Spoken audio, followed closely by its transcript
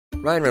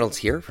Ryan Reynolds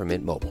here from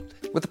Mint Mobile.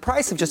 With the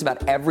price of just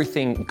about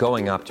everything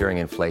going up during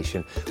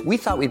inflation, we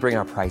thought we'd bring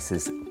our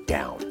prices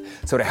down.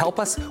 So to help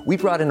us, we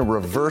brought in a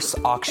reverse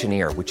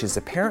auctioneer, which is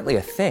apparently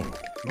a thing.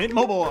 Mint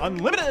Mobile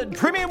Unlimited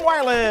Premium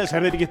Wireless.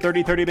 How to get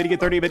 30, 30, bit to get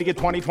 30, bit to get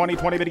 20, 20,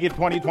 20, bit to get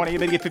 20, 20,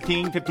 bit to get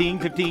 15, 15,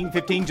 15,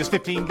 15, just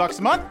 $15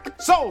 a month?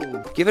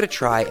 Sold! Give it a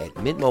try at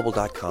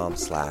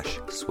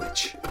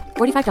mintmobile.com/switch.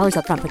 $45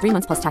 up front for 3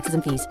 months plus taxes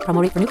and fees.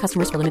 Promo rate for new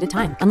customers for limited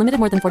time. Unlimited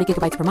more than 40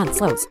 gigabytes per month.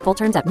 Slows full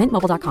terms at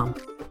mintmobile.com.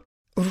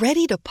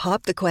 Ready to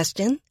pop the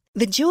question?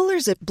 The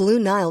jewelers at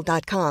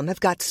BlueNile.com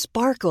have got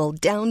sparkle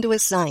down to a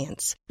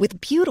science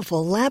with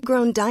beautiful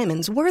lab-grown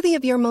diamonds worthy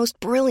of your most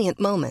brilliant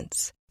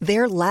moments.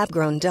 Their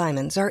lab-grown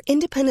diamonds are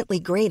independently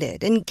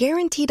graded and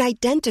guaranteed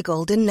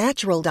identical to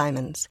natural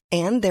diamonds,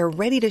 and they're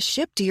ready to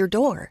ship to your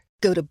door.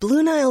 Go to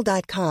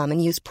BlueNile.com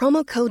and use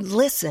promo code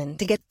LISTEN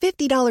to get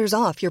 $50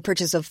 off your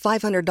purchase of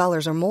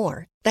 $500 or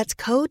more. That's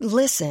code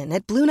LISTEN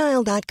at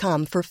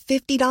BlueNile.com for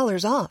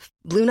 $50 off.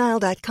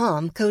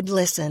 BlueNile.com, code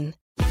LISTEN.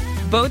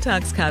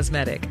 Botox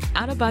Cosmetic,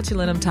 out of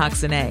botulinum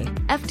toxin A,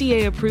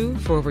 FDA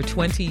approved for over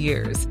 20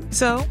 years.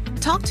 So,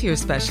 talk to your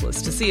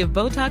specialist to see if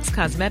Botox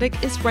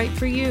Cosmetic is right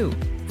for you.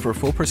 For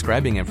full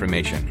prescribing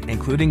information,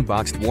 including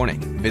boxed warning,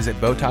 visit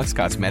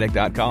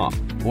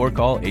BotoxCosmetic.com or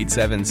call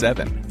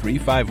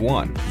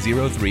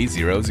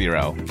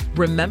 877-351-0300.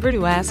 Remember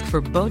to ask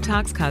for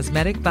Botox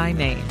Cosmetic by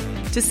name.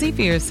 To see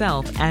for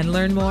yourself and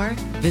learn more,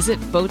 visit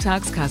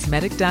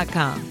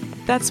BotoxCosmetic.com.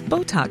 That's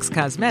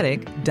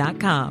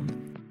BotoxCosmetic.com.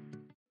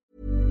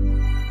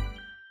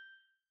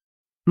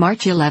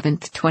 March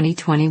 11th,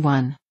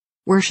 2021.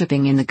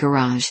 Worshipping in the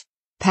garage.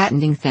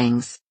 Patenting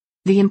things.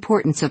 The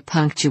importance of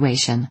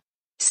punctuation.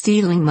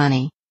 Stealing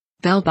money.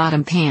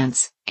 Bell-bottom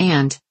pants,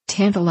 and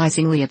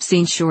tantalizingly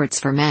obscene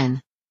shorts for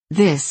men.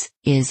 This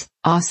is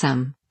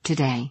Awesome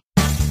Today.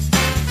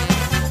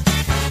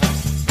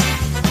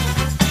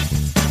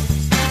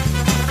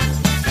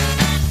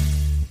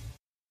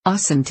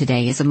 Awesome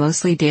Today is a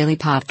mostly daily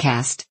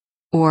podcast.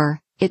 Or,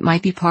 it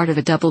might be part of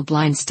a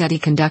double-blind study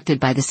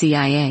conducted by the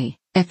CIA.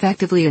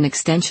 Effectively an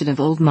extension of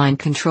old mind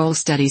control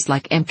studies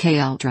like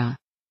MKUltra.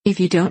 If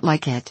you don't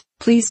like it,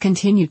 please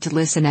continue to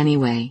listen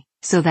anyway,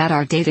 so that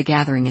our data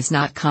gathering is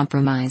not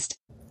compromised.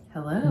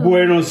 Hello.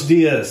 Buenos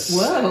dias.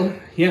 Whoa.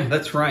 Yeah,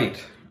 that's right.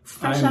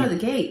 Fresh out of the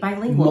gate,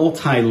 bilingual.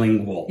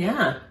 Multilingual.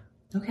 Yeah.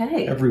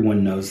 Okay.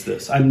 Everyone knows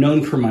this. I'm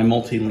known for my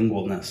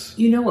multilingualness.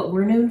 You know what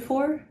we're known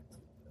for?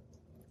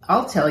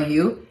 I'll tell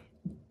you.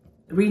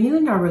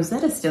 Renewing our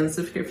Rosetta Stone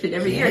subscription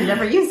every year and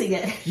never using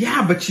it.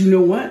 Yeah, but you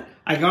know what?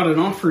 I got an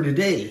offer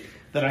today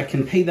that I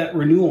can pay that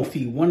renewal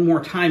fee one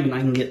more time and I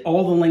can get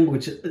all the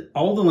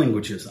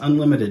languages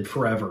unlimited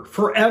forever.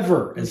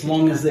 Forever, as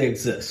long as they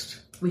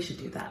exist. We should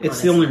do that. It's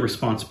the only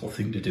responsible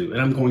thing to do,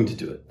 and I'm going to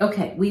do it.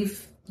 Okay,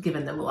 we've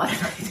given them a lot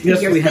of money.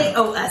 Yes, we have. They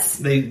owe us.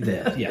 They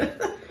did, yeah.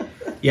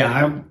 Yeah,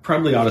 I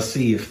probably ought to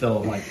see if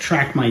they'll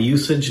track my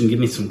usage and give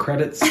me some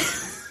credits.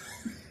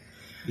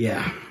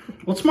 Yeah.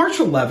 Well, it's March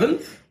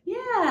 11th.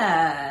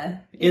 Yeah.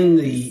 In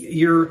the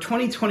year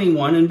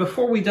 2021, and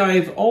before we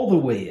dive all the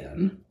way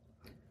in,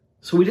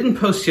 so we didn't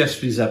post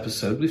yesterday's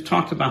episode. We've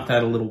talked about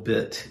that a little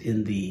bit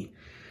in the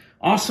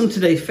Awesome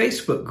Today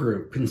Facebook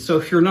group. And so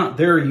if you're not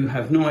there, you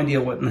have no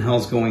idea what in the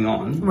hell's going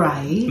on.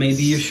 Right.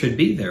 Maybe you should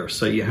be there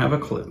so you have a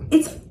clue.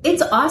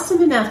 It's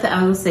awesome enough that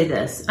I will say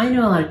this. I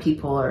know a lot of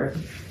people are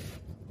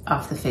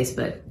off the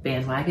Facebook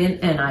bandwagon,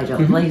 and I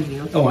don't blame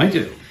you. Oh, I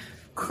do.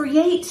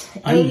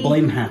 I'm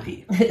blame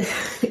happy.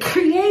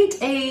 Create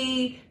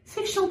a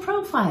fictional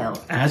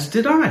profile. As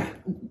did I.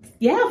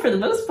 Yeah, for the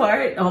most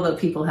part. Although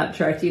people have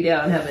tracked you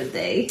down, haven't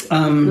they?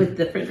 With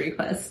the friend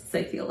requests,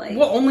 I feel like.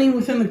 Well, only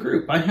within the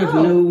group. I have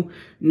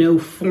no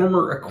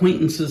former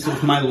acquaintances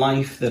of my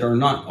life that are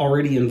not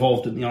already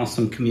involved in the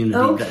awesome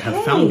community that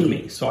have found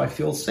me. So I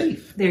feel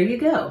safe. There you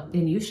go.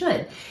 And you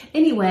should.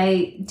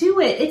 Anyway,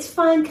 do it. It's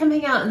fun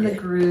coming out in the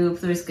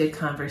group. There's good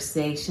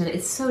conversation.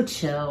 It's so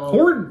chill.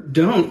 Or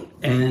don't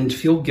and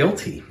feel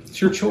guilty. It's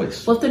your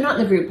choice. Well, if they're not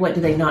in the group, what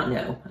do they not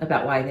know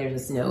about why there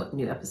was no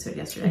new episode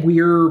yesterday?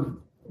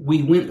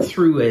 We went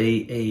through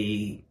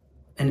an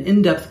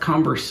in-depth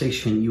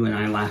conversation, you and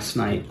I, last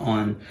night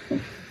on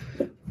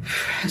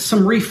some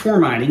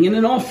reformatting. And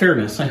in all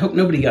fairness, I hope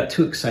nobody got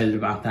too excited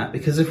about that,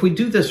 because if we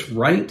do this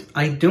right,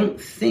 I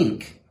don't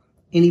think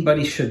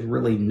anybody should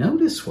really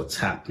notice what's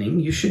happening.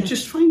 You should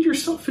just find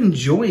yourself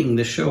enjoying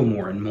the show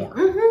more and more.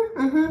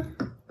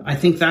 I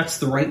think that's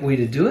the right way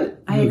to do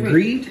it. I agree.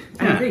 Agreed?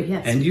 I agree,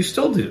 yes. And you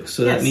still do.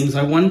 So that means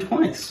I won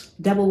twice.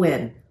 Double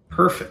win.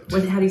 Perfect.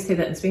 How do you say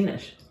that in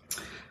Spanish?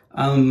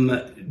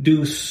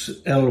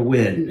 Deuce el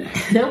win.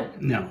 Nope.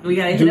 No. We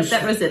gotta hit up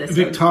that Rosetta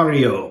Stone.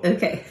 Victorio.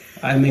 Okay.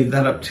 I made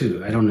that up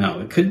too. I don't know.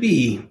 It could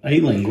be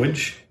a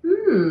language.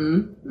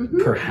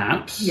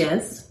 Perhaps.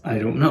 Yes. I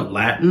don't know.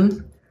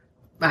 Latin?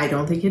 I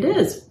don't think it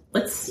is.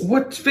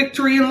 What's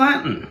victory in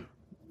Latin?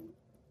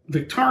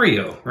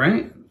 Victorio,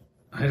 right?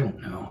 I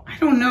don't know.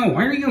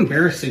 Why are you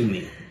embarrassing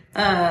me?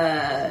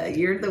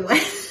 You're the one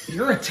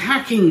You're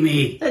attacking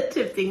me.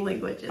 attempting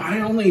languages.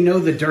 I only know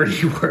the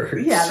dirty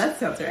words. Yeah, that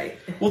sounds right.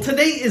 Well,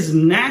 today is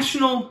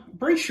National,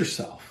 brace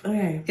yourself.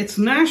 Okay. It's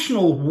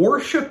National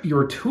Worship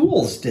Your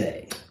Tools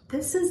Day.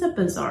 This is a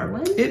bizarre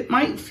one. It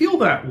might feel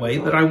that way,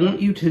 but I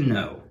want you to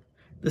know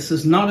this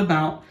is not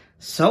about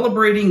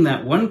celebrating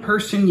that one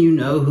person you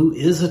know who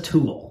is a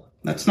tool.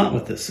 That's not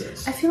what this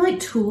is. I feel like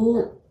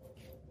tool...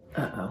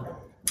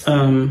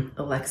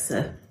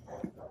 Alexa.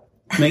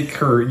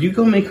 You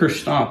go make her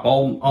stop.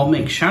 I'll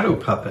make shadow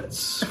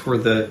puppets for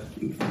the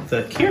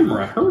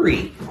camera.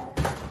 Hurry.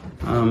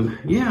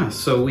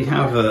 So we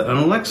have an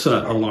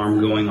Alexa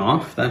alarm going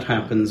off. That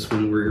happens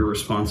when we're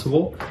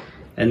irresponsible.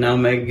 And now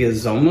Meg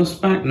is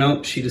almost back.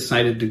 Nope, she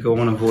decided to go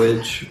on a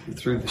voyage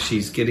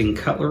she's getting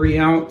cutlery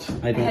out.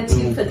 I had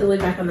to put the lid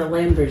back on the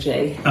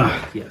Lamborghini.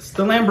 Yes,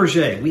 the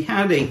Lamborghini. We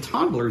had a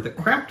toddler that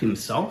crapped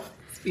himself.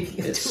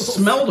 Speaking of It tools.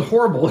 smelled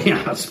horrible.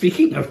 Yeah,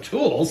 speaking of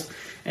tools.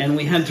 And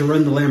we had to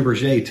run the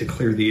Lamborghini to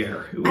clear the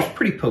air. It was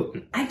pretty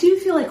potent. I do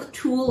feel like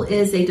tool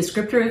is a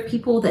descriptor of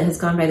people that has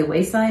gone by the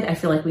wayside. I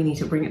feel like we need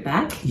to bring it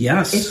back.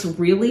 Yes. It's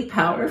really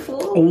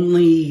powerful.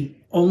 Only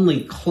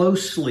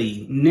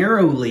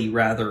narrowly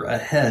rather,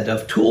 ahead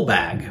of tool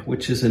bag,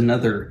 which is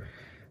another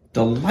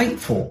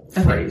delightful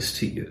phrase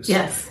to use.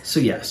 Yes. So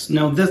yes,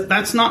 no,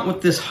 that's not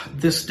what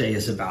this day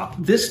is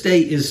about. This day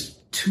is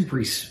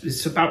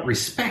it's about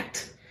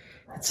respect.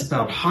 It's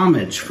about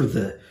homage for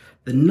the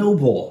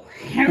noble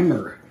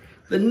hammer,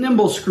 the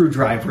nimble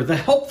screwdriver, the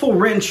helpful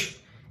wrench,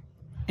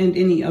 and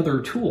any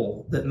other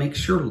tool that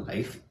makes your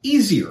life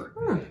easier.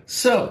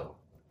 So,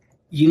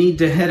 you need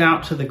to head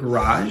out to the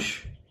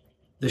garage,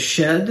 the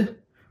shed,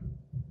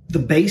 the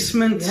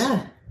basement,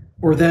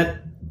 or that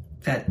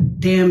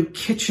damn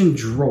kitchen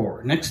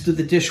drawer next to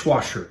the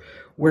dishwasher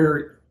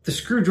where the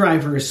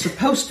screwdriver is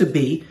supposed to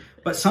be,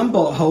 but some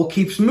butthole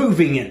keeps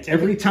moving it.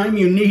 Every time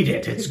you need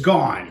it, it's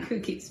gone. Who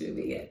keeps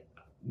moving it?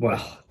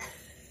 Well,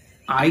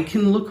 I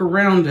can look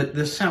around at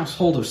this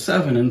household of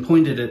 7 and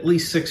point at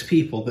least 6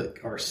 people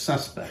that are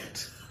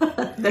suspect.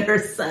 That are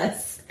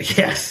sus.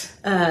 Yes.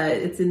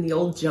 It's in the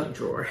old junk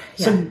drawer.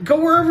 Yeah. So go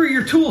wherever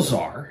your tools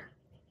are.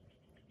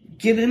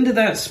 Get into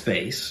that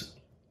space.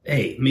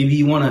 Hey, maybe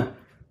you want to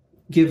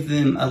give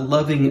them a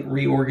loving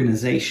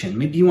reorganization.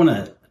 Maybe you want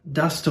to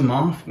dust them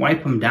off,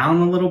 wipe them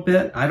down a little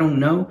bit. I don't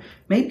know.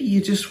 Maybe you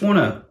just want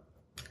to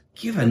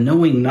give a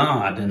knowing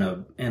nod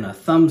and a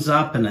thumbs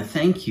up and a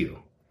thank you.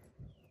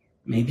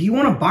 Maybe you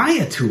want to buy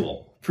a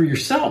tool for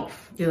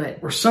yourself. Do it.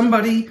 Or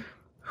somebody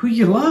who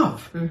you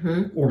love.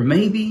 Mm-hmm. Or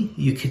maybe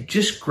you could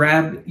just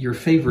grab your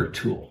favorite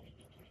tool.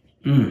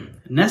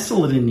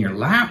 Nestle it in your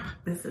lap.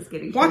 This is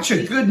getting Watch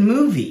tricky. a good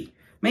movie.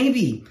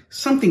 Maybe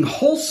something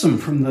wholesome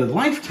from the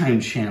Lifetime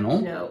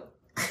channel. No.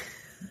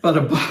 But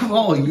above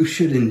all, you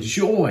should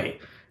enjoy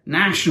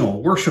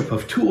National Worship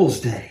of Tools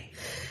Day.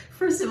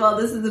 First of all,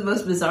 this is the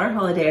most bizarre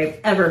holiday I've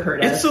ever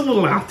heard of. It's a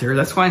little out there.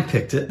 That's why I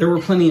picked it. There were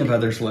plenty of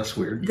others less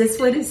weird. This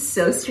one is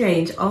so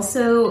strange.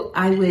 Also,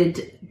 I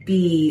would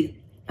be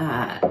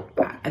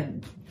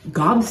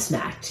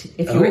gobsmacked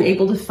if you were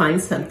able to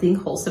find something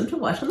wholesome to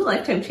watch on the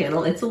Lifetime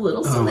channel. It's a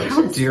little salacious.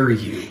 How dare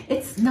you?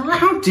 It's not.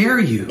 How dare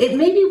you? It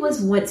maybe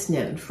was once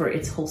known for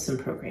its wholesome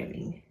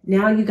programming.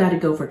 Now you got to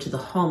go over to the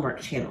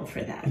Hallmark Channel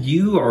for that.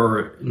 You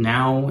are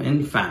now,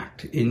 in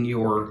fact, in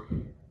your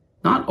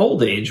not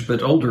old age,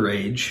 but older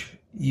age,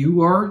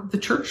 you are the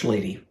church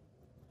lady.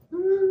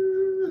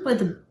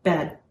 With a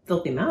bad,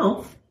 filthy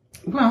mouth.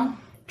 Well,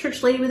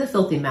 church lady with a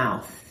filthy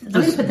mouth. I'm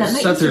going to put that in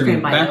my Southern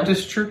Instagram bio.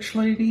 Baptist church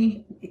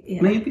lady,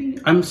 maybe?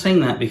 I'm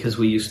saying that because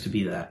we used to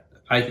be that.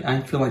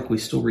 I feel like we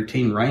still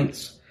retain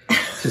rights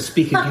to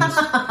speak against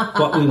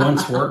what we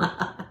once were.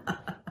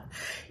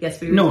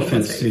 Yes, we no retain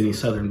offense those to any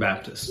Southern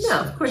Baptists.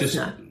 No, of course just,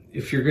 not.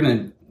 If you're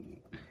gonna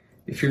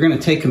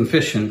take them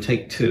fishing,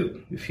 take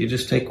 2. If you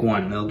just take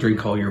 1, they'll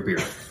drink all your beer.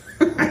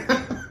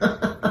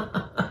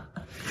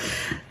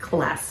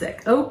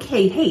 Classic.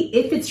 Okay, hey,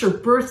 if it's your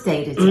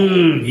birthday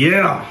today.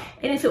 Yeah.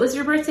 And if it was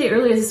your birthday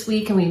earlier this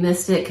week and we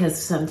missed it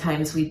because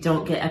sometimes we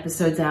don't get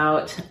episodes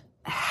out,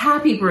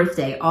 happy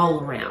birthday all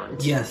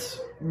around. Yes.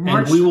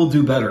 March, and we will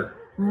do better.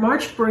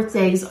 March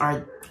birthdays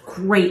are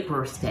great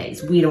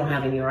birthdays. We don't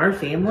have any in our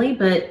family,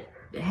 but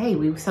hey,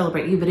 we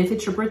celebrate you. But if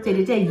it's your birthday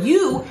today,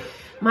 you,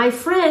 my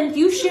friend,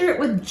 you share it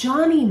with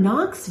Johnny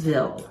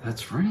Knoxville.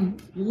 That's right.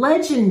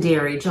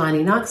 Legendary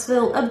Johnny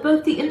Knoxville of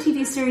both the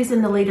MTV series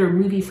and the later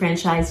movie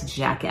franchise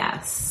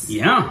Jackass.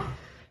 Yeah.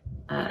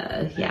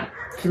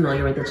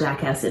 Familiar with the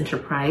Jackass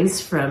enterprise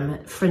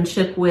from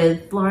friendship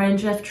with Laura and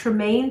Jeff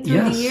Tremaine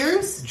through the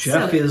years.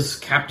 Jeff is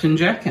Captain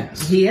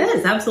Jackass. He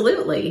is,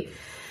 absolutely.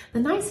 The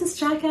nicest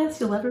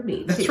jackass you'll ever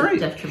meet. That's right.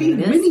 Jeff Tremaine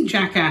is. Many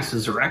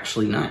jackasses are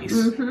actually nice.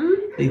 Mm-hmm.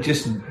 They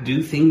just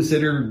do things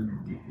that are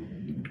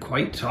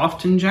quite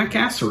often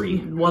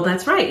jackassery. Well,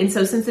 that's right. And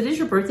so since it is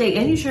your birthday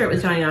and you share it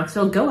with Johnny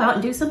Knoxville, go out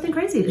and do something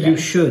crazy today. You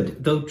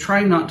should, though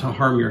try not to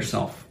harm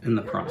yourself in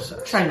the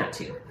process. Try not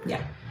to,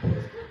 yeah.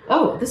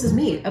 Oh, this is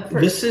me up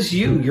first. This is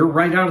you. You're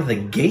right out of the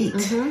gate.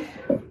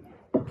 Mm-hmm.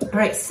 All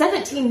right,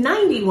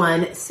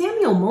 1791,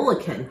 Samuel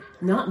Mulligan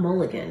Not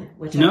Mulligan,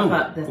 which No,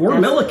 I thought or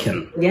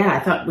Milliken. Yeah, I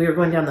thought we were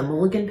going down the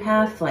Mulligan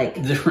path,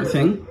 like Different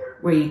thing.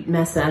 where you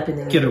mess up and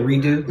then Get a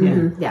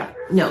redo. Yeah.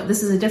 No,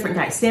 this is a different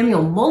guy.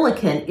 Samuel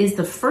Mulliken is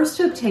the first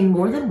to obtain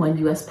more than one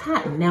U.S.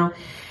 patent. Now,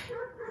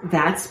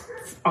 that's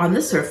on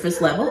the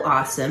surface level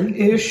awesome.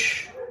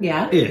 Ish.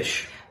 Yeah.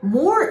 Ish.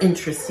 More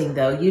interesting,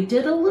 though, you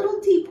did a little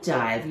deep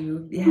dive.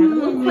 You had a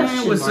little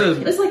question mark.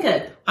 It was like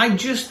a... I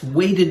just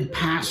waded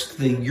past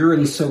the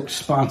urine-soaked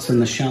spots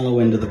in the shallow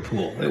end of the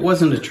pool. It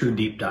wasn't a true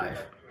deep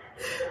dive.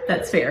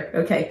 That's fair.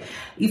 Okay.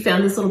 You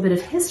found this little bit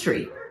of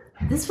history.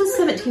 This was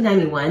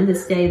 1791,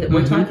 this day that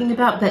we're talking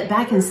about, but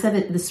back in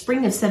the spring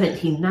of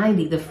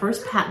 1790, the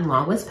first patent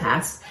law was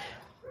passed.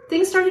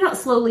 Things started out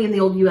slowly in the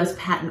old U.S.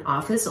 Patent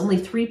Office. Only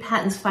 3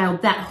 patents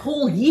filed that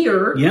whole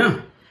year. Yeah.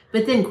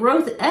 But then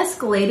growth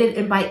escalated,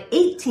 and by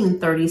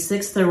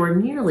 1836, there were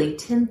nearly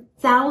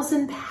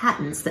 10,000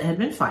 patents that had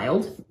been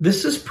filed.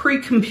 This is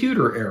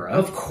pre-computer era.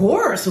 Of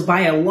course,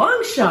 by a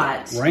long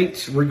shot.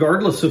 Right,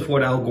 regardless of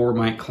what Al Gore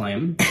might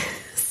claim.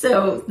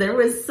 So there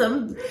was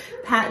some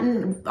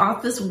patent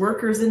office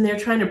workers in there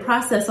trying to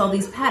process all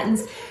these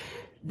patents.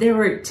 There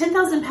were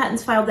 10,000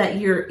 patents filed that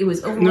year. It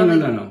was overwhelming.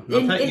 No.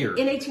 Not that year.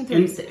 In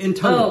 1836. In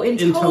total. Oh, in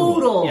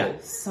total. Yeah.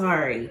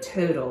 Sorry,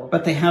 total.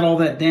 But they had all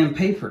that damn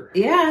paper.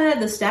 Yeah,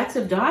 the stacks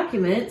of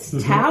documents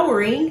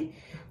towering.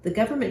 The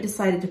government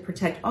decided to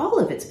protect all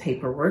of its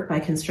paperwork by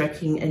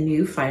constructing a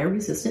new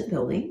fire-resistant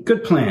building.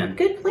 Good plan.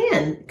 Good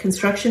plan.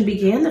 Construction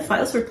began. The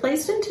files were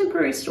placed in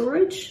temporary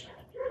storage.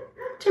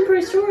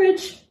 Temporary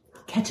storage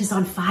catches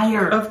on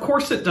fire. Of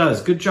course it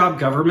does. Good job,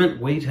 government.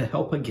 Way to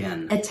help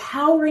again. A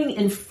towering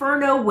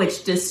inferno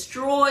which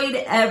destroyed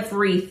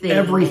everything.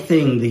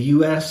 Everything. The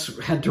U.S.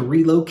 had to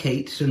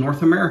relocate to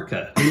North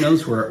America. Who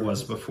knows where it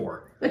was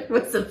before? It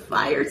was a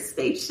fire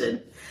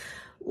station.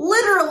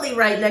 Literally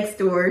right next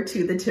door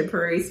to the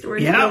temporary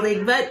storage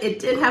building. But it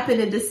did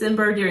happen in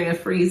December during a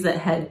freeze that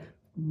had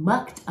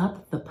mucked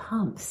up the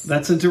pumps.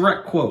 That's a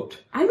direct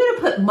quote. I'm going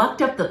to put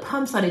mucked up the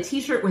pumps on a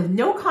t-shirt with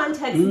no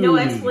context, no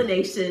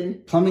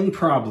explanation. Plumbing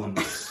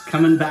problems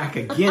coming back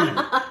again.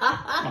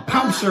 My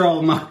pumps are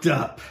all mucked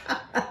up.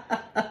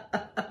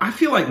 I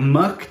feel like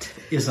mucked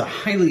is a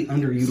highly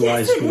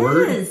underutilized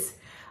word. It is.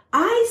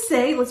 I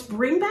say let's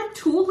bring back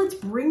Tool, let's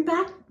bring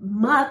back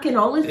muck and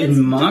all of its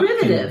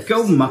derivatives.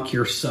 Go muck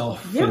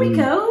yourself. There we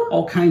go.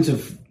 All kinds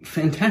of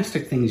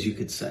fantastic things you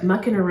could say.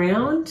 Mucking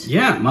around?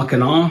 Yeah,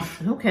 mucking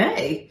off.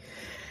 Okay.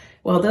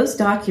 Well, those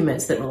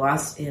documents that were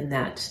lost in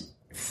that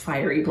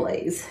fiery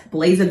blaze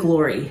of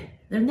glory,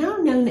 they're now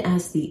known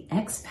as the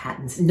X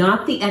patents,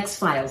 not the X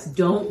files.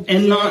 Don't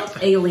and get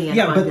not alien.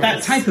 Yeah, on but this.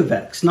 that type of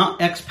X, not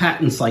X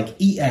patents like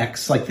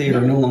EX, like they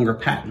are no longer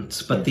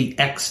patents, but the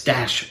X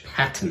dash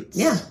patents.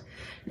 Yeah.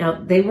 Now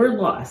they were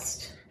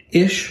lost.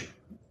 Ish.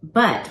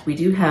 But we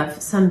do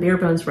have some bare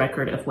bones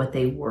record of what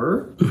they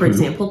were. For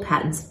example,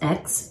 patents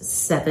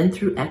X7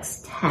 through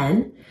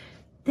X10.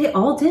 They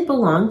all did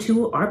belong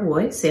to our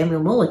boy,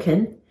 Samuel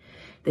Mulliken.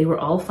 They were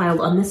all filed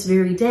on this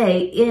very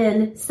day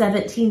in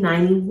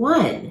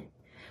 1791.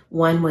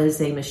 One was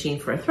a machine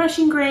for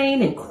threshing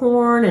grain and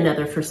corn,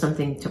 another for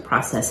something to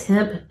process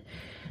hemp.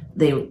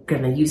 They were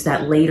going to use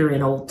that later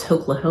in old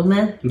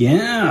Oklahoma.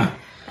 Yeah.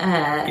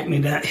 Get me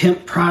that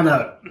hemp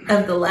product.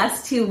 Of the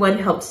last two, one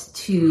helped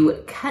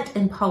to cut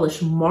and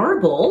polish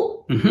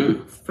marble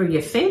for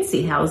your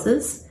fancy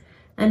houses.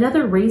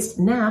 Another raised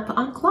nap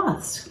on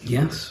cloths.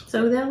 Yes.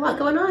 So there's a lot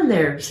going on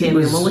there,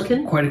 Samuel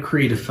Mulliken. Quite a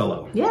creative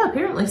fellow. Yeah,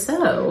 apparently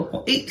so.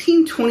 Well,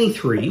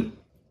 1823,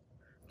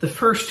 the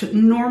first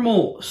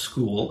normal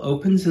school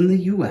opens in the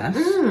U.S.,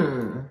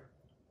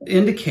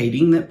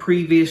 indicating that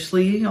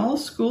previously all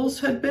schools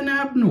had been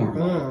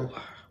abnormal.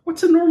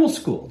 What's a normal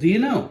school? Do you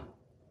know?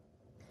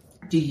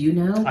 Do you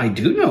know? I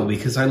do know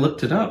because I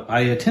looked it up. I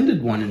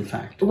attended one, in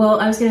fact.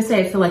 Well, I was going to say,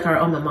 I feel like our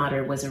alma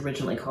mater was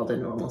originally called a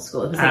normal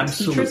school. It was like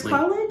Teachers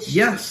College?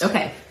 Yes.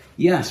 Okay.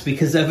 Yes,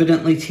 because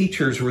evidently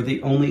teachers were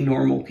the only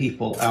normal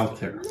people out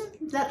there.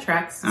 That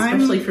tracks,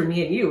 especially for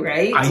me and you,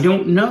 right? I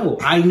don't know.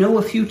 I know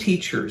a few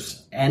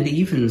teachers, and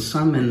even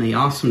some in the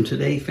Awesome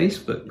Today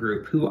Facebook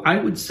group, who I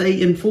would say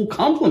in full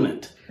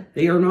compliment,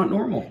 they are not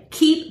normal.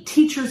 Keep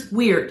teachers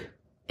weird,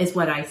 is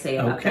what I say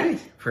about that. Okay,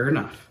 fair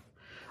enough.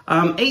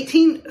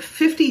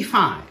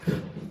 1855.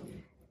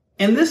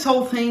 And this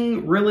whole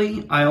thing,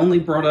 really, I only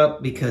brought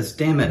up because,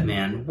 damn it,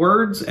 man,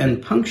 words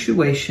and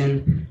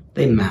punctuation,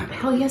 they matter.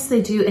 Hell yes,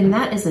 they do. And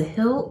that is a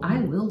hill I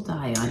will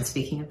die on,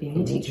 speaking of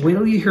being a teacher. Wait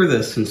till you hear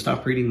this and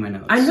stop reading my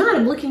notes. I'm not.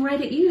 I'm looking right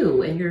at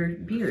you and your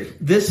beard.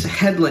 This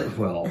headline,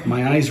 well,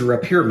 my eyes are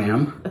up here,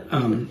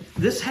 ma'am.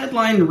 This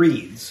headline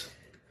reads,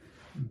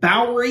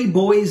 Bowery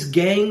Boys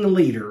gang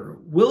leader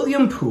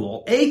William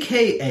Poole,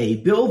 a.k.a.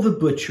 Bill the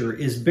Butcher,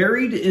 is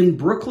buried in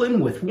Brooklyn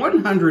with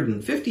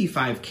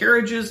 155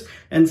 carriages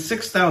and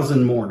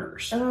 6,000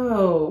 mourners.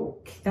 Oh,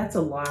 that's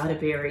a lot of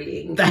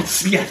burying.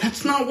 That's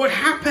not what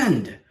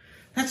happened.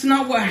 That's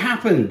not what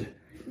happened.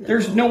 No.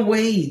 There's no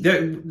way.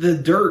 The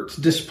dirt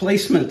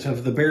displacement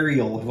of the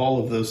burial of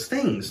all of those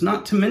things,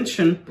 not to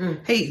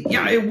mention, hey,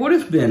 yeah, it would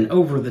have been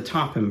over the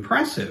top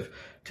impressive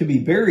to be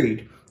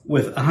buried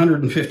with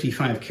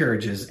 155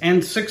 carriages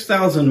and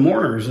 6,000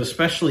 mourners,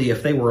 especially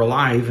if they were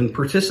alive and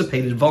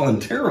participated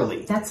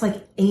voluntarily. That's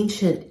like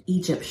ancient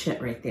Egypt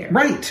shit right there.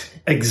 Right.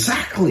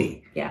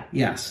 Exactly. Yeah.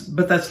 Yes,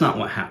 but that's not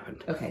what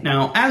happened. Okay.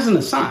 Now, as an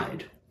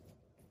aside,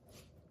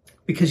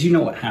 because you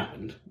know what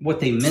happened, what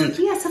they meant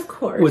yes, of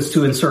course, was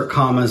to insert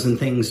commas and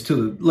things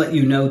to let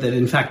you know that,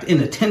 in fact,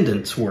 in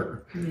attendance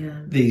were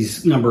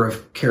these number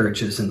of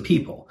carriages and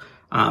people.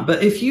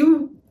 But if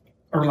you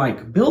are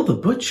like Bill the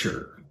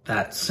Butcher,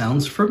 that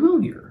sounds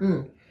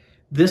familiar.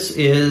 This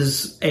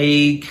is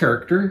a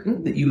character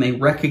that you may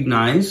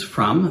recognize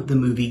from the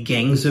movie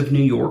Gangs of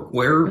New York,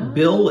 where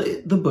Bill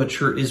the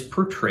Butcher is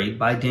portrayed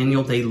by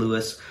Daniel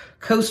Day-Lewis.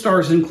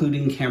 Co-stars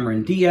including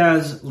Cameron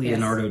Diaz,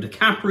 Leonardo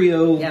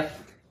DiCaprio. Yep.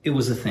 It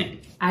was a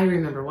thing. I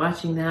remember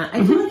watching that.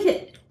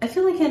 I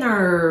feel like in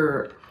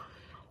our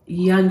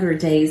younger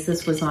days,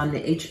 this was on the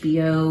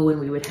HBO, and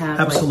we would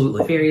have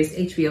like various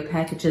HBO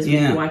packages.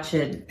 We would watch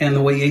it. And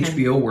the way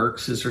HBO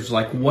works is there's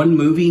like one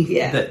movie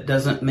that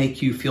doesn't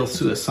make you feel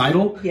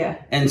suicidal.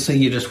 Yeah. And so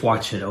you just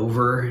watch it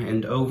over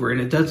and over,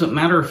 and it doesn't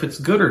matter if it's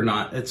good or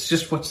not. It's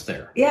just what's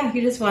there. Yeah,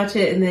 you just watch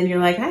it, and then you're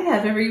like, I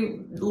have every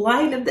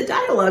line of the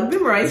dialogue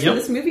memorized for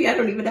this movie I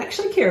don't even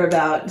actually care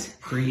about.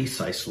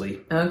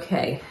 Precisely.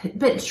 Okay.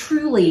 But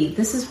truly,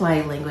 this is why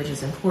language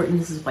is important.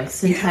 This is why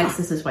syntax,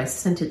 this is why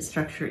sentence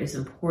structure is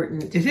important.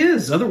 It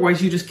is.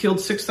 Otherwise, you just killed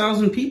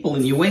 6,000 people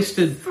and you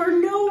wasted... For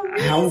no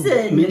reason. How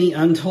many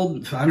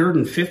untold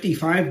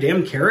 155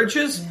 damn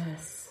carriages?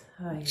 Yes.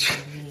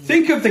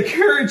 Think of the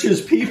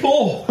carriages,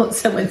 people! Won't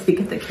someone think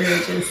of the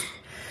carriages?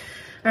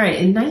 All right.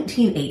 In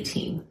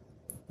 1918,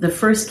 the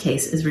first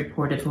case is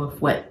reported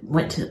of what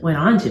went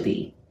on to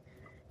be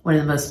one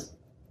of the most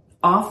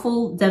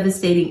awful,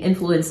 devastating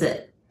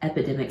influenza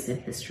epidemics in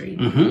history.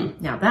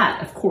 Now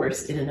that, of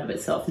course, in and of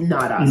itself,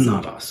 not awesome.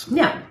 Not awesome.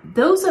 Now,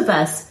 those of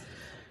us,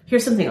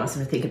 here's something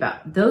awesome to think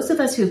about. Those of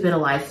us who've been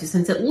alive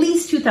since at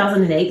least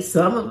 2008,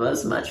 some of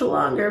us much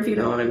longer, if you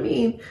know what I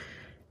mean,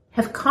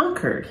 have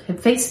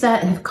faced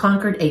that, have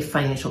conquered a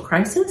financial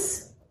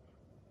crisis,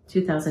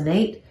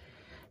 2008,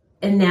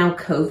 and now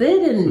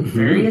COVID and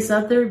various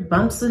other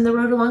bumps in the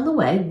road along the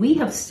way. We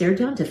have stared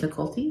down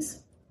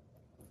difficulties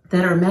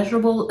that are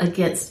measurable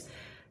against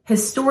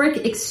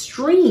historic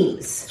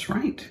extremes. That's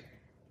right.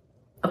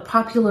 A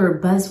popular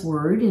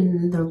buzzword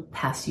in the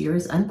past year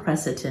is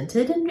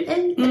unprecedented,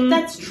 and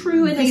that's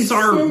true in a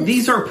sense.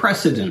 These are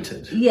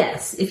precedented.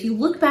 Yes. If you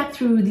look back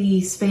through the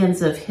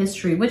spans of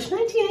history, which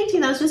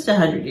 1918, that was just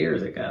 100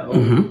 years ago,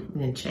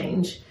 and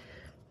change,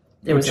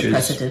 there was a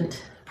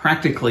precedent.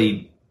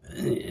 Practically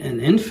an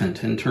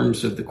infant in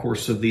terms of the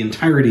course of the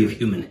entirety of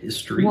human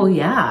history. Well,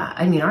 yeah.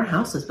 I mean, our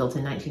house was built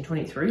in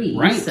 1923.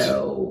 Right.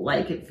 So,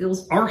 like, it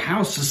feels... Our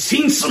house has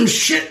seen some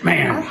shit,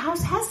 man. Our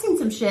house has seen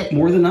some shit.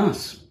 More than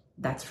us.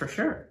 That's for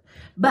sure.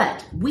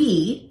 But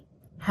we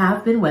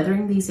have been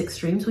weathering these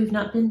extremes. We've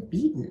not been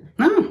beaten.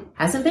 No.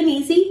 Hasn't been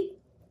easy.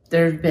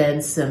 There have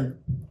been some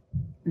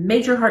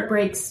major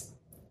heartbreaks,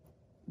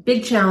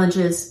 big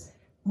challenges,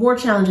 more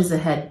challenges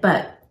ahead.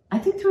 But I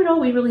think through it all,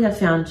 we really have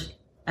found...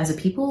 as a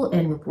people,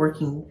 and we're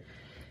working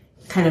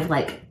kind of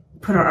like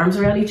put our arms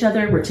around each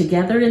other. We're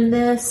together in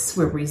this.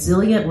 We're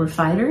resilient. We're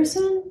fighters.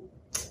 And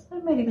I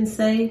might even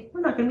say we're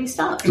not going to be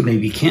stopped.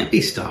 Maybe can't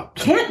be stopped.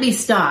 Can't be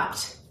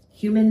stopped.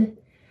 Human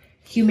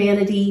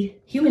humanity.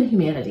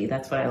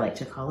 That's what I like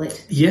to call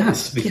it.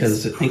 Yes,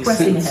 because it makes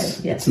sense. Ahead.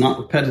 Yes. It's not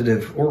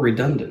repetitive or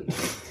redundant.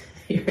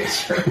 You're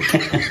sure.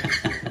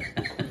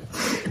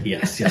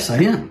 Yes, I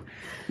am.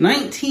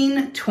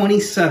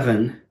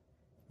 1927.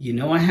 You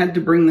know I had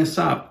to bring this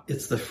up.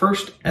 It's the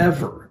first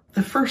ever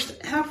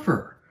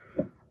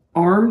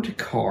armed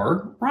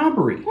car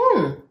robbery.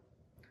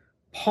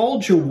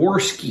 Paul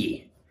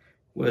Jaworski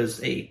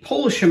was a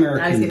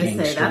Polish-American gangster. I was going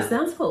to say, that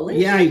sounds Polish.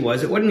 Yeah, he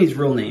was. It wasn't his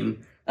real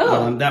name.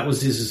 Oh. That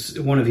was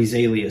one of his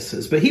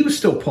aliases. But he was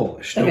still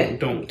Polish. Okay.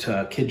 Don't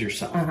kid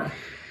yourself.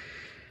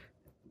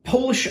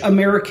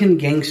 Polish-American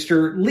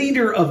gangster,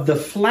 leader of the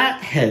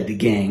Flathead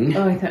Gang.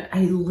 Oh,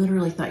 I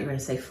literally thought you were going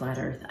to say Flat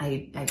Earth.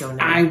 I don't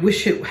know. I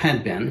wish it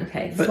had been.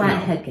 Okay,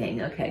 Flathead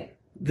Gang, okay.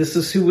 This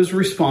is who was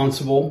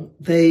responsible.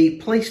 They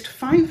placed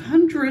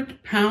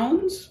 500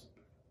 pounds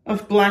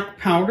of black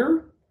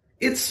powder,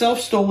 itself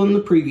stolen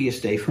the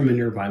previous day from a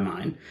nearby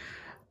mine,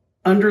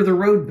 under the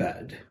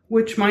roadbed,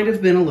 which might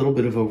have been a little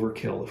bit of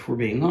overkill, if we're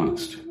being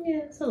honest. Yeah,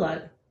 it's a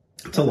lot.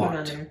 It's a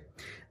lot.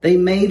 They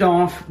made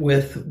off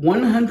with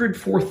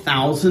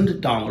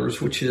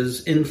 $104,000, which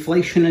is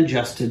inflation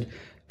adjusted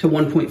to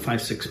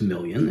 $1.56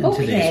 million in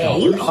today's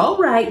dollars. All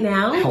right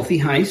now. Healthy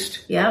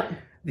heist. Yep.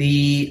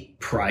 The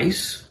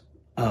price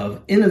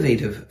of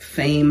innovative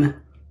fame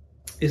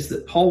is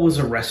that Paul was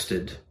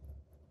arrested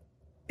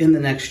in the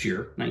next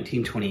year,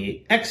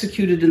 1928,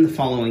 executed in the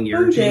following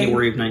year,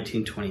 January of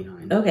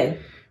 1929. Okay.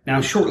 Now,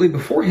 shortly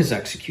before his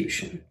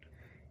execution,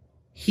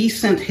 he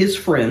sent his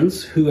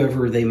friends,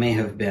 whoever they may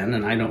have been,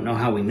 and I don't know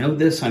how we know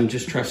this, I'm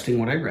just trusting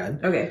what I read,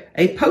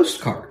 a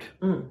postcard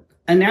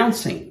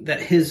announcing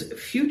that his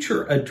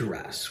future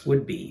address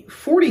would be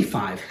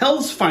 45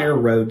 Hell's Fire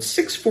Road,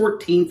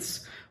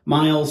 6/14,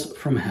 miles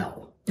from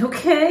hell.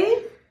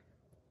 Okay.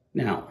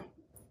 Now,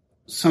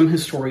 some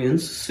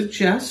historians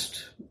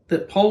suggest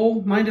that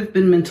Paul might have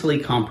been mentally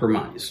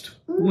compromised,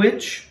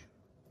 which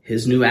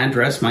his new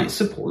address might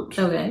support.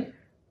 Okay.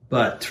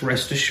 But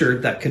rest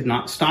assured, that could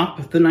not stop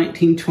the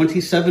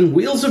 1927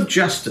 wheels of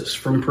justice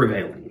from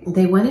prevailing.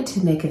 They wanted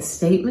to make a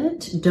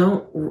statement,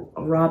 don't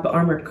rob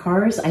armored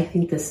cars. I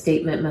think the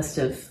statement must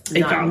have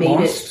not made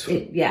lost.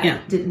 it.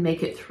 Didn't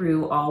make it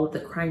through all of the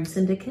crime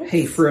syndicates.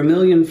 Hey, for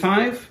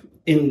 $1.5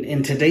 million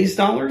in today's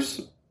dollars,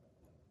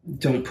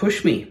 don't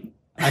push me.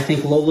 I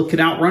think Lola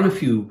could outrun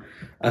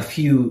a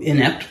few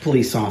inept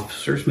police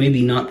officers,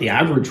 maybe not the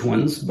average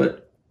ones,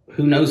 but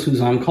who knows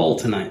who's on call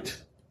tonight.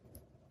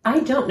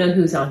 I don't know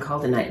who's on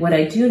call tonight. What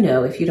I do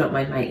know, if you don't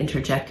mind my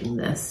interjecting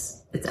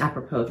this, it's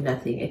apropos of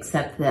nothing,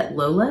 except that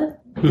Lola,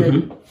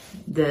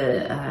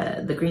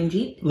 the green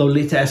Jeep.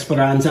 Lolita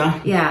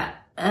Esperanza. Yeah.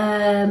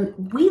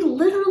 We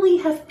literally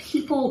have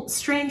people,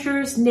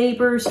 strangers,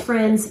 neighbors,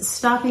 friends,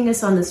 stopping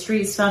us on the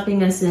street,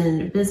 stopping us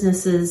in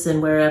businesses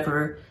and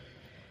wherever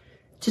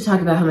to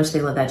talk about how much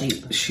they love that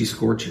Jeep. She's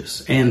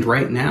gorgeous. And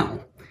right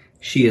now,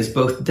 she is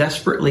both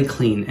desperately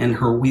clean and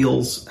her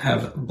wheels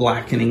have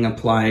blackening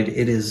applied.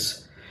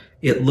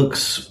 It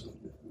looks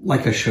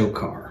like a show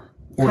car,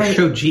 or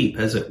show Jeep,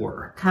 as it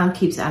were. Kyle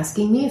keeps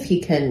asking me if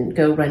he can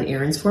go run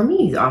errands for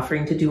me. He's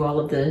offering to do all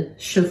of the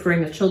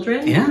chauffeuring of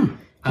children. Yeah,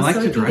 I like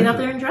to drive. Get out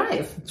there and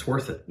drive. It's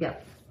worth it. Yeah.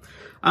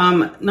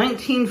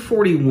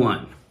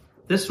 1941.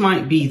 This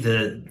might be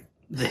the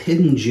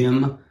hidden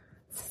gem.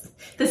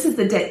 This is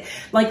the day.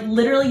 Like,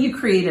 literally, you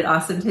created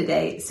Awesome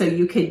Today so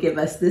you could give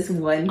us this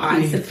one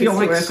piece of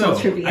historical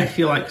trivia. I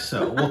feel like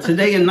so. Well,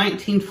 today in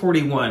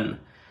 1941...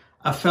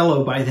 a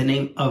fellow by the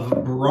name of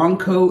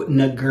Bronko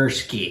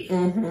Nagurski.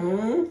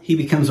 Mm-hmm. He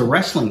becomes a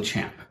wrestling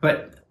champ,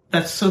 but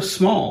that's so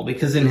small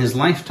because in his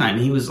lifetime,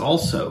 he was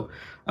also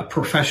a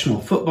professional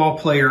football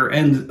player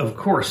and, of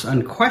course,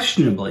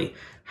 unquestionably,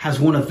 has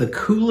one of the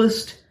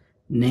coolest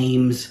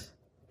names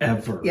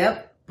ever.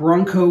 Yep.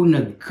 Bronko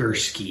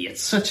Nagurski.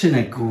 It's such an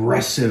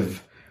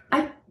aggressive,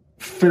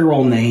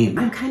 feral name.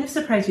 I'm kind of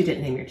surprised you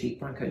didn't name your Jeep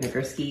Bronko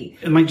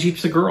Nagurski. My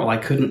Jeep's a girl. I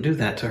couldn't do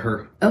that to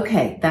her.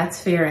 Okay,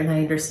 that's fair, and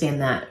I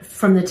understand that.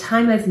 From the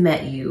time I've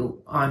met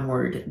you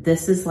onward,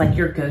 this is like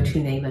your go-to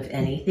name of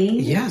anything?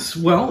 Yes.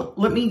 Well,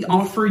 let me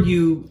offer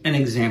you an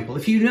example.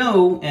 If you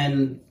know,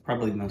 and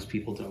probably most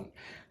people don't,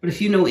 but if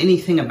you know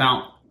anything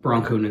about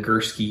Bronko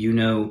Nagurski, you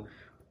know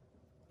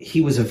he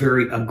was a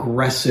very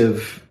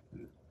aggressive,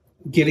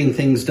 getting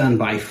things done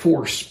by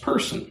force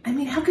person. I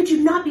mean, how could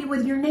you not be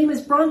with your name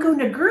is Bronko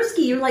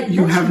Nagurski? You're like,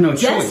 you have no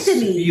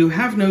destiny. choice. You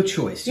have no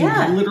choice.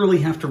 Yeah. You literally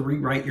have to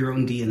rewrite your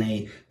own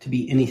DNA to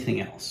be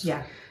anything else.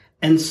 Yeah.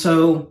 And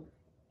so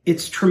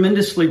it's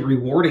tremendously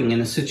rewarding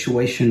in a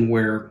situation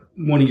where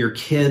one of your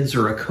kids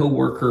or a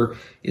coworker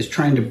is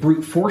trying to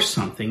brute force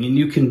something and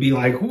you can be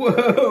like,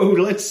 whoa,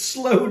 let's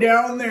slow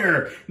down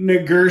there,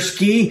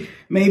 Nagurski.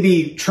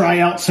 Maybe try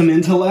out some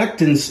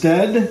intellect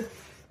instead.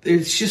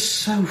 It's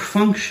just so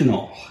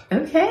functional.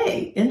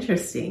 Okay,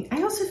 interesting.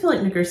 I also feel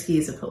like Nagurski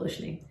is a Polish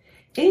name.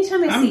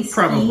 Anytime I see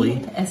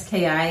probably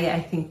S-K-I, I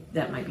think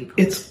that might be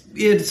Polish.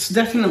 It's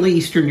definitely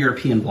Eastern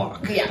European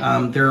bloc.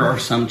 Yeah. There are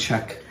some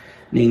Czech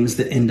names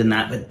that end in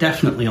that, but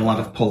definitely a lot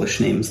of Polish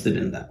names that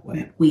end that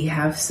way. We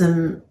have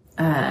some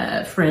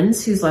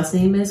friends whose last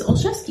name is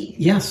Olszewski.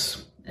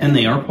 Yes, and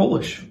they are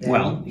Polish. Yeah.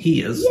 Well,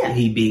 he is. Yeah.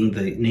 He being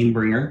the name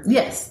bringer.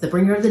 Yes, the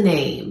bringer of the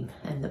name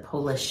and the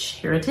Polish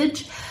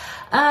heritage.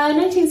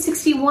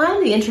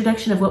 1961, the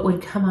introduction of what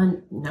would come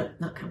on. No,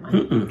 not come on.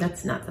 Mm-mm.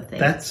 That's not the thing.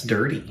 That's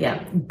dirty.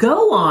 Yeah.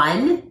 Go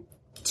on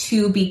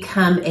to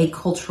become a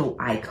cultural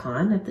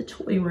icon of the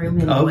toy room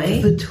anyway.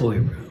 Of the toy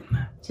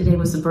room. Today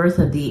was the birth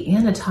of the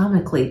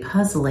anatomically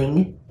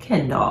puzzling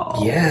Ken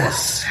doll.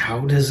 Yes.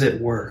 How does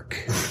it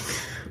work?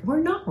 Or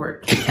not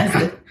work, as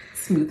a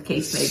smooth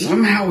case maybe.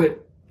 Somehow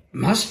it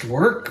must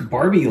work.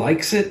 Barbie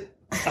likes it.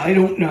 I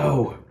don't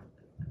know.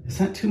 Is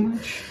that too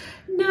much?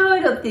 No,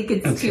 I don't think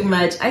it's too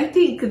much. I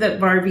think that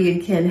Barbie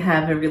and Ken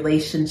have a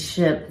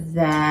relationship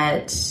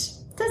that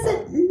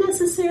doesn't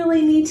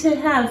necessarily need to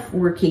have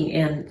working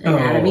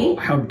anatomy. Oh,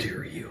 how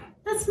dare you.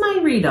 That's my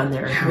read on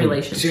their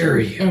relationship. How dare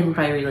you. And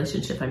by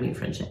relationship, I mean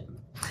friendship.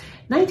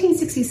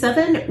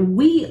 1967,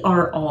 we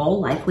are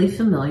all likely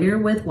familiar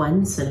with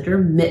one Senator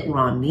Mitt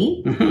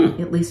Romney,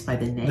 at least by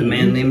the name. The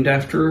man named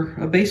after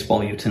a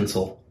baseball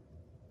utensil.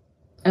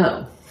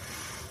 Oh.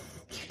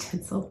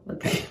 Utensil?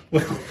 Okay.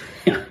 Well,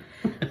 yeah.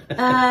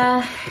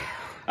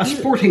 A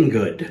sporting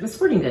good. A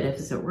sporting good,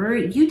 if it were.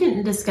 You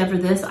didn't discover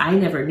this. I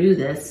never knew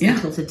this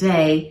until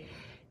today.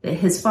 That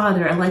his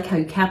father, I like how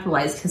you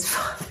capitalized his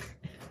father.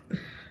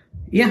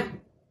 Yeah.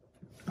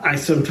 I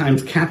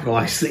sometimes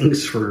capitalize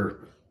things for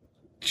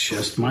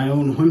just my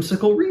own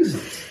whimsical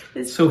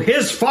reasons. So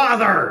his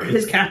father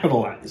is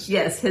capitalized.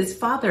 Yes, his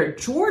father,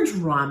 George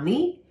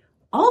Romney,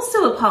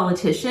 also a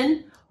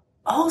politician,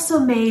 also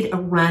made a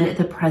run at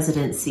the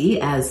presidency,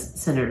 as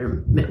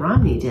Senator Mitt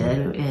Romney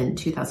did in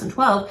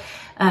 2012.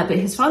 But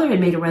his father had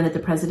made a run at the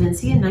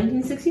presidency in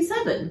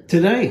 1967.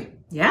 Today.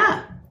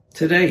 Yeah.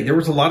 today. There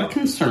was a lot of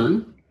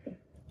concern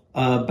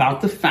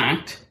about the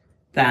fact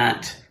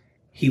that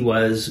he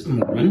was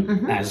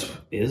Mormon, as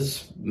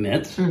is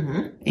Mitt.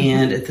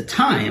 And at the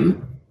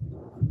time,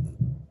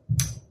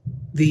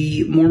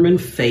 the Mormon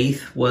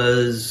faith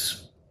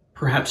was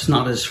perhaps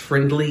not as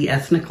friendly,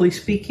 ethnically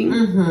speaking.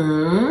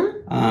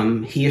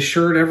 He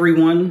assured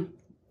everyone,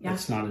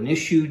 it's not an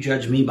issue.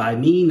 Judge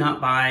me,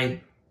 not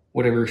by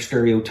whatever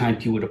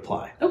stereotype you would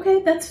apply.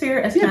 Okay, that's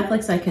fair. As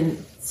Catholics, I can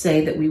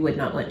say that we would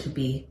not want to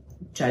be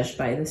judged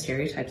by the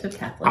stereotypes of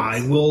Catholics.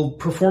 I will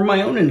perform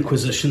my own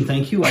inquisition,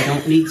 thank you. I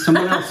don't need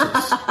someone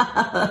else's.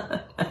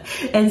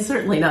 And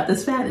certainly not the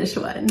Spanish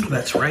one.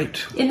 That's right.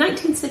 In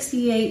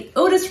 1968,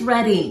 Otis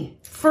Redding,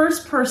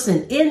 first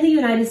person in the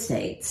United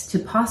States to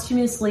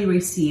posthumously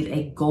receive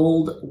a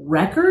gold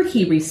record.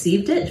 He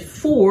received it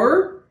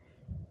for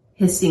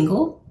his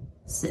single,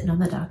 Sitting on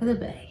the Dock of the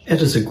Bay.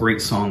 It is a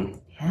great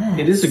song. Yes.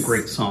 It is a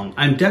great song.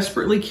 I'm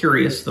desperately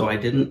curious, though I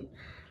didn't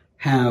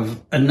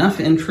have enough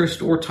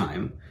interest or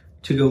time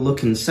to go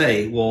look and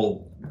say,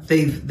 well,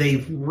 they've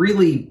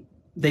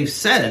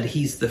said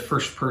he's the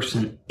first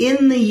person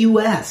in the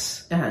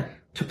U.S.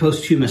 To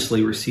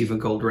posthumously receive a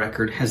gold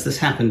record. Has this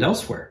happened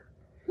elsewhere?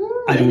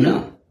 I don't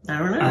know.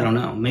 I don't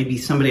know. Maybe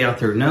somebody out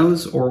there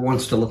knows or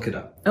wants to look it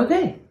up.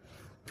 Okay.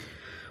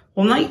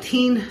 Well,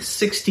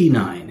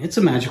 1969. It's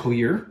a magical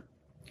year.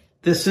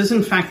 This is,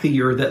 in fact, the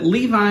year that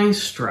Levi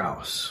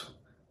Strauss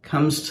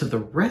comes to the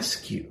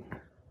rescue.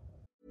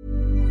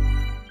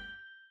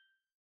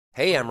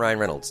 Hey, I'm Ryan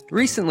Reynolds.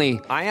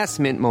 Recently, I asked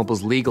Mint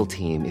Mobile's legal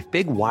team if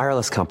big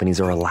wireless companies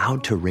are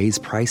allowed to raise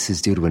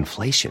prices due to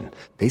inflation.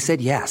 They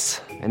said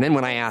yes. And then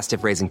when I asked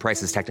if raising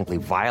prices technically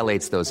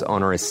violates those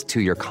onerous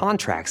 2-year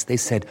contracts, they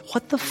said,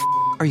 what the f***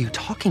 are you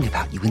talking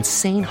about, you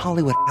insane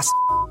Hollywood ass f-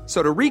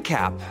 So to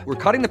recap, we're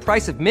cutting the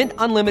price of Mint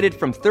Unlimited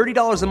from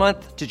 $30 a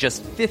month to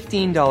just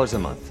 $15 a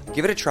month.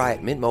 Give it a try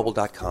at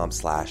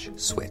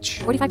mintmobile.com/switch.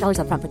 $45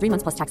 up front for 3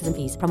 months plus taxes and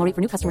fees. Promo rate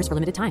for new customers for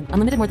limited time.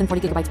 Unlimited more than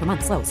 40 gigabytes per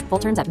month. Slows full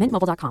terms at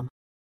mintmobile.com.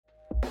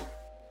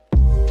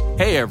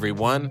 Hey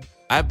everyone,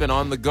 I've been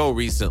on the go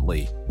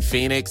recently.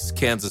 Phoenix,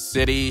 Kansas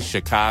City,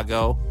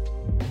 Chicago.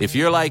 If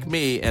you're like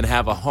me and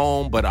have a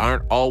home but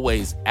aren't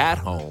always at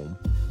home,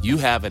 you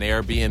have an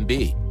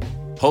Airbnb.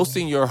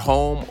 Hosting your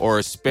home or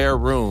a spare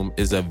room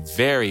is a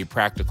very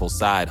practical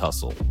side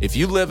hustle. If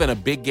you live in a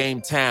big game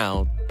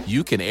town,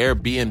 you can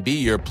Airbnb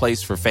your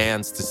place for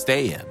fans to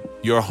stay in.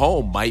 Your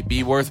home might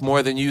be worth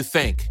more than you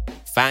think.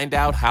 Find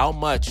out how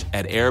much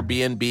at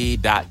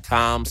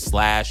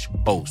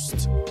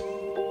airbnb.com/host.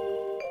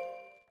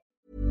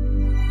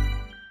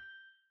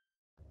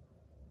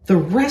 The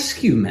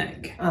rescue,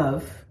 Meg.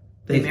 Of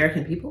the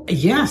American people?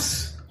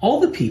 Yes. All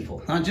the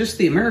people, not just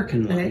the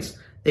American ones.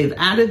 They've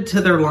added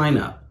to their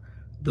lineup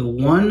the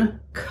one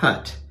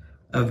cut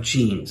of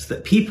jeans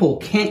that people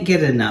can't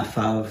get enough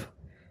of.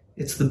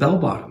 It's the bell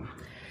bottom.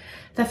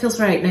 That feels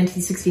right.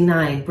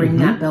 1969. Bring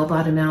that bell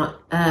bottom out.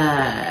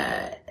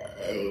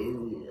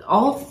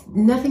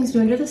 Nothing's new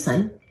under the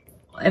sun.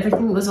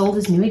 Everything that was old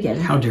is new again.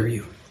 How dare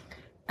you?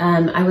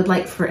 I would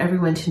like for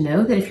everyone to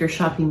know that if you're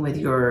shopping with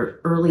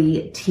your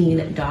early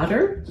teen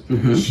daughter,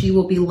 she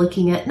will be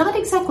looking at not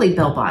exactly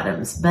bell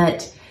bottoms,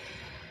 but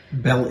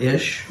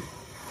bell-ish,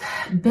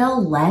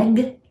 bell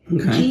leg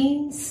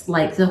jeans,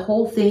 like the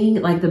whole thing,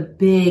 like the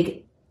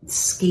big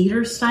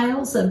skater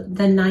styles of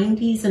the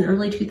 90s and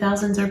early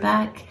 2000s are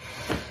back.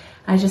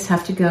 I just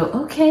have to go,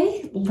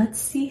 okay, let's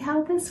see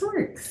how this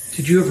works.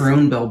 Did you ever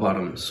own bell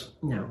bottoms?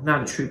 No,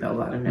 not a true bell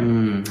bottom,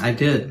 no. I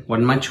did.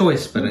 Wasn't my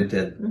choice, but I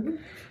did.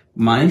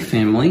 My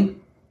family,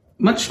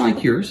 much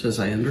like yours, as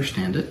I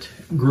understand it,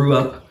 grew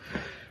up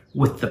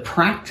with the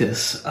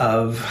practice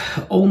of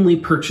only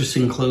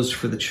purchasing clothes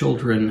for the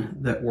children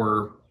that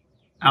were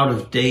out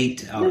of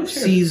date, out of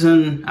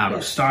season, out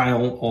of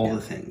style, all the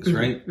things,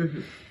 right?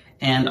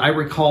 And I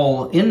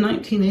recall in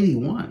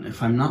 1981,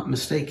 if I'm not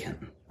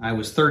mistaken, I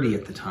was 30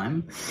 at the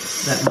time,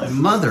 that my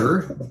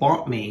mother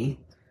bought me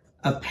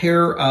a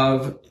pair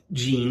of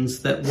jeans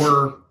that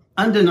were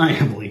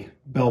undeniably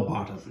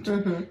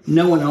bell-bottomed.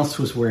 No one else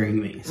was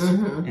wearing these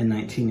in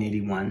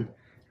 1981.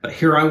 But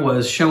here I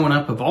was showing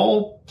up, of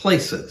all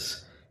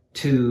places,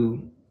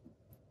 to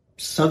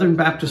Southern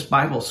Baptist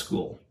Bible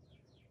School,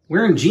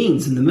 wearing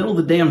jeans in the middle of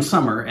the damn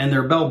summer, and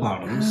they're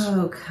bell-bottoms.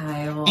 Oh,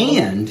 Kyle.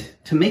 And,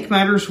 to make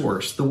matters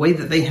worse, the way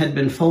that they had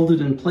been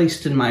folded and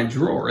placed in my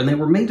drawer, and they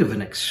were made of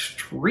an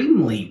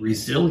extremely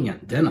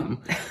resilient denim,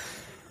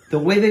 the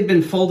way they'd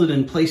been folded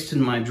and placed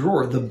in my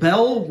drawer, the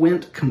bell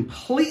went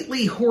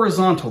completely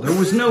horizontal. There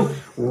was no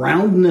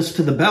roundness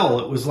to the bell.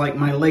 It was like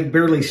my leg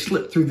barely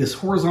slipped through this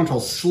horizontal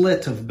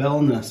slit of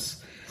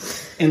bellness.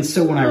 And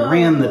so when I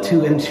ran, the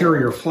two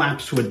interior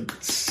flaps would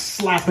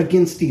slap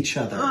against each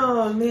other.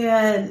 Oh,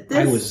 man.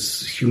 I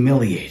was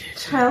humiliated.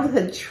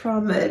 Childhood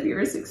trauma of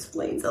yours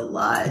explains a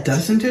lot.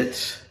 Doesn't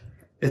it?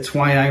 It's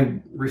why I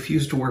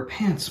refuse to wear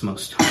pants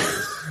most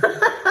times.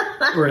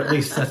 Or at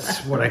least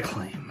that's what I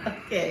claim.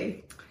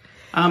 Okay.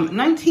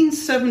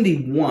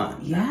 1971.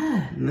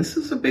 Yeah. And this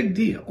is a big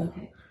deal.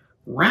 Okay.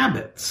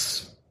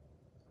 Rabbits.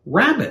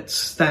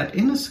 Rabbits, that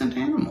innocent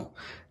animal.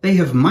 They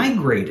have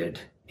migrated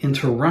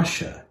into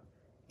Russia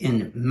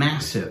in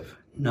massive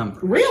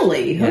numbers.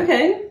 Really? Yeah.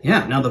 Okay.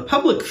 Yeah. Now, the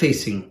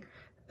public-facing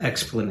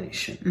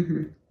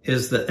explanation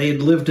is that they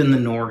had lived in the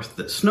north,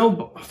 that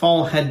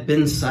snowfall had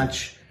been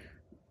such,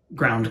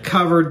 ground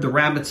covered, the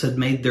rabbits had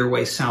made their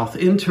way south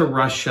into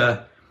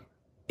Russia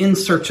in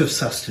search of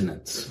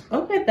sustenance.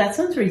 Okay, that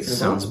sounds reasonable.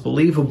 Sounds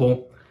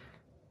believable.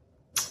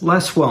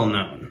 Less well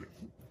known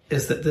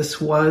is that this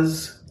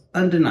was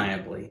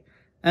undeniably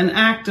an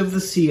act of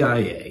the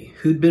CIA,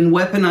 who'd been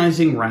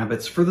weaponizing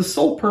rabbits for the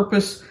sole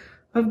purpose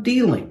of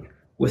dealing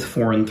with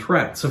foreign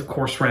threats. Of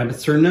course,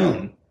 rabbits are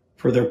known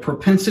for their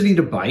propensity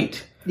to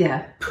bite,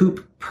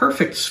 poop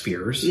perfect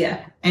spheres,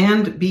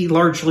 and be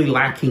largely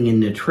lacking in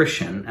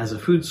nutrition as a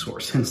food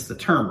source, hence the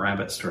term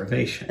rabbit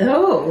starvation.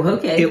 Oh,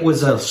 okay. It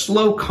was a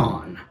slow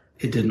con.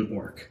 It didn't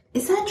work.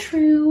 Is that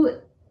true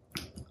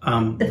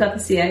about the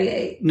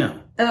CIA? No.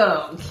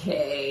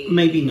 Okay.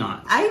 Maybe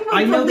not.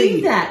 I know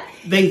believe that.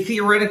 They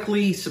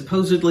theoretically,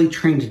 supposedly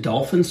trained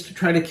dolphins to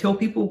try to kill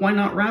people. Why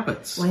not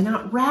rabbits? Why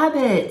not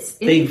rabbits?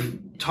 They've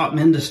taught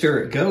men to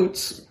stare at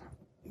goats.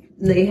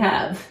 They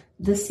have.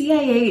 The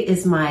CIA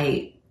is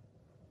my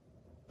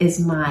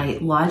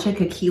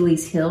logic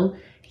Achilles heel.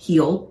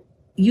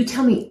 You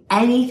tell me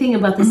anything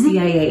about the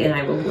CIA and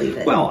I will believe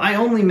it. Well, I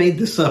only made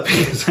this up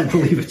because I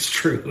believe it's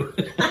true.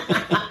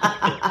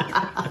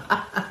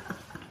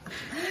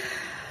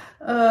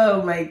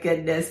 Oh my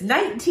goodness.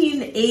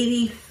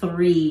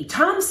 1983.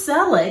 Tom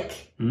Selleck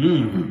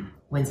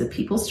wins the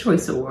People's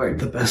Choice Award.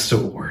 The best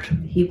award.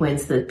 He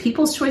wins the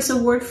People's Choice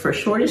Award for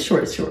shortest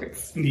short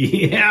shorts.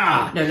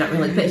 Yeah. No, not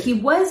really. But he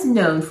was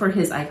known for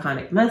his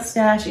iconic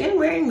mustache and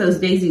wearing those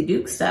Daisy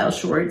Duke style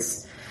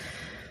shorts.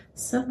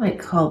 Some might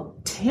call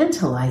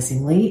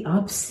tantalizingly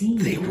obscene.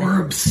 They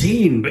were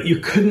obscene, but you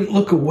couldn't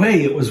look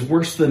away. It was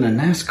worse than a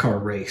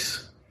NASCAR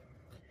race.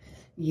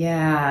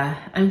 Yeah,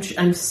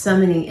 I'm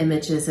summoning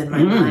images in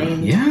my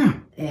mind. Yeah.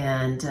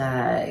 And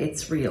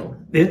it's real.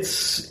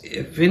 It's,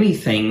 if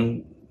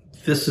anything,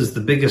 this is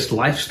the biggest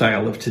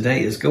lifestyle of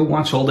today, is go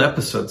watch old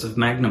episodes of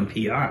Magnum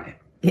P.I.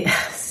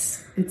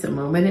 Yes, it's a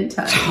moment in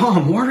time.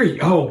 Tom, what are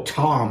you? Oh,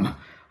 Tom,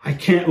 I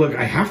can't look.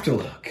 I have to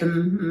look.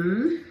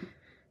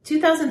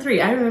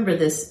 2003, I remember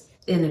this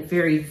in a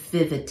very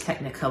vivid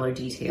Technicolor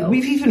detail.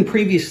 We've even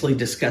previously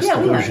discussed a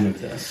version of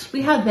this.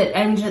 We have, but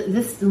and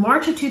this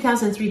March of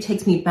 2003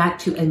 takes me back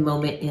to a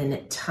moment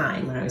in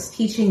time when I was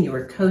teaching. You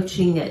were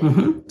coaching at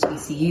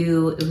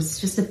TCU. It was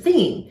just a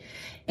thing,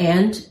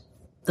 and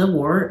the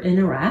war in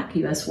Iraq,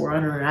 U.S. war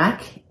on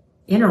Iraq,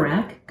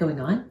 going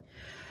on.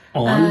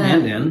 On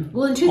and in.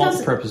 Well, in 2000, all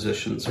the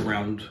prepositions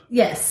around.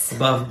 Yes.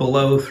 Above,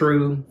 below,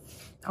 through.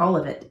 All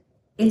of it.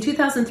 In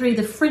 2003,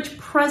 the French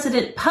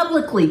president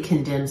publicly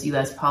condemns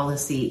U.S.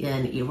 policy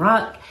in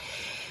Iraq.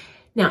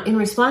 Now, in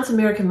response,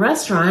 American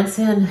restaurants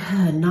and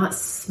a not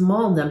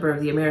small number of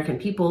the American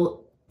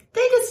people,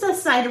 they just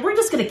decided we're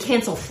just going to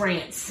cancel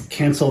France.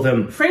 Cancel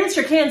them. France,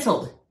 you're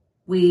canceled.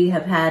 We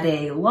have had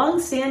a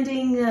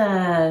long-standing,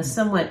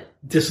 somewhat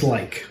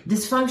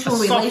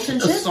dysfunctional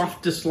relationship. A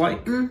soft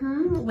dislike.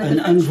 An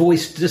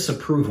unvoiced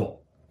disapproval.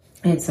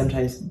 And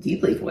sometimes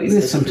deeply voiced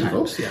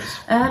disapproval. Sometimes,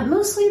 yes.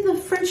 Mostly the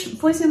French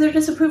voicing their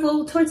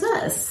disapproval towards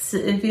us,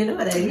 if you know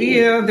what I mean.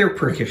 Yeah, they're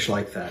prickish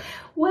like that.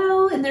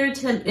 Well, in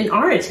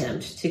our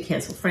attempt to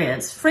cancel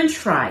France, French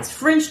fries,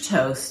 French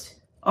toast,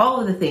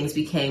 all of the things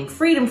became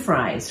freedom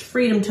fries,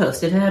 freedom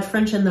toast. It had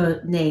French in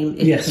the name.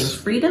 It became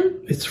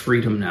freedom. It's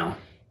freedom now.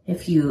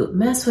 If you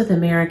mess with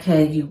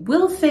America, you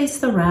will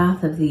face the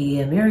wrath of the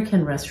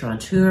American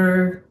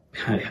restaurateur.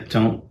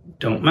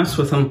 Don't mess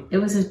with them.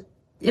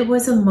 It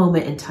was a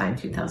moment in time,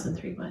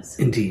 2003 was.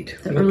 Indeed.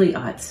 The early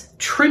odds.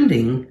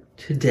 Trending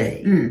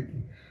today.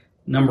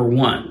 Number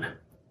one.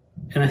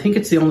 And I think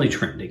it's the only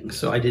trending,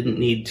 so I didn't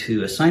need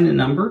to assign a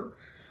number,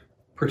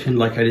 pretend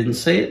like I didn't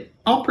say it.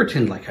 I'll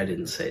pretend like I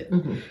didn't say it.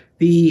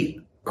 The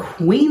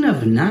Queen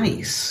of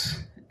Nice,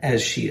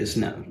 as she is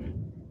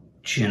known,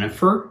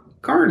 Jennifer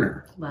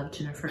Garner. Love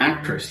Jennifer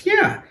Actress,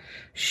 yeah.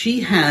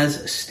 She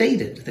has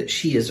stated that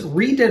she is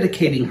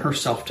rededicating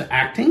herself to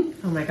acting.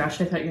 Oh my gosh,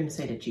 I thought you were going to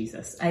say to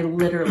Jesus. I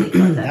literally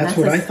thought that. That's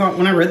what I thought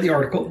when I read the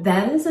article.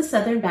 That is a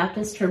Southern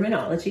Baptist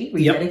terminology.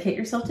 Rededicate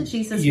yourself to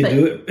Jesus. You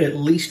do it at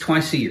least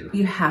twice a year.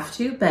 You have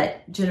to,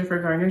 but Jennifer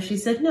Garner, she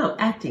said, no,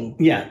 acting.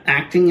 Yeah,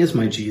 acting is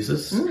my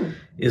Jesus,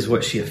 is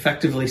what she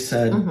effectively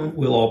said.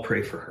 We'll all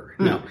pray for her.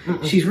 No,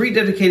 she's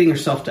rededicating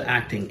herself to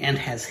acting and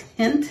has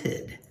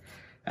hinted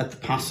at the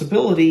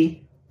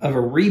possibility of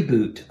a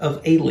reboot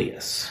of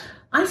Alias.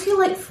 I feel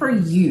like for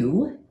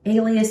you,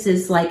 Alias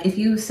is like if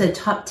you said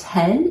top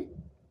 10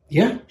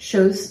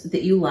 shows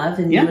that you love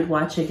and you would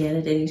watch again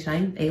at any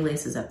time,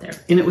 Alias is up there.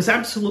 And it was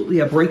absolutely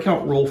a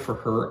breakout role for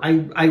her.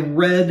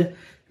 I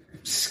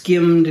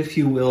skimmed, if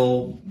you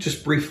will,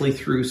 just briefly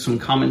through some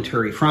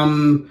commentary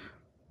from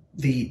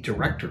the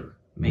director,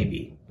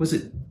 maybe. Was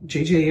it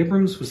J.J.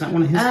 Abrams? Was that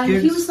one of his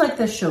gigs? He was like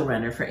the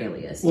showrunner for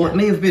Alias. Well, it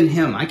may have been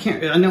him. I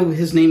know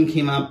his name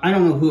came up. I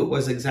don't know who it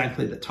was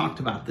exactly that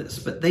talked about this,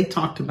 but they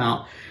talked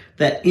about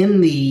that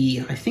in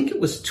the, I think it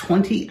was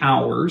 20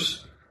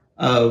 hours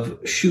of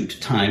shoot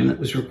time that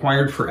was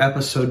required for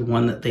episode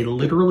 1 that they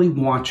literally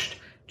watched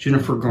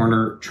Jennifer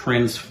Garner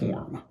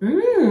transform.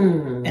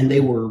 And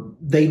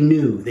they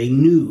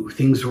knew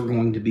things were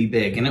going to be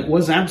big. And it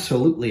was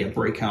absolutely a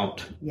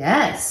breakout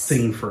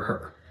thing for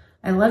her.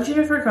 I love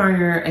Jennifer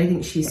Garner. I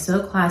think she's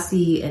so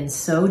classy and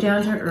so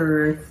down to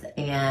earth.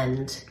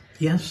 And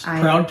yes,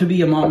 proud to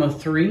be a mom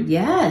of 3.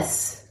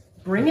 Yes.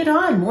 Bring it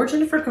on. More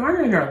Jennifer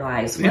Garner in our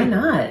lives. Why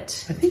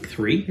not? I think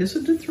 3. Is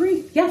it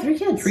 3? Yeah, 3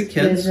 kids. 3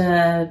 kids. With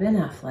Ben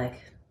Affleck.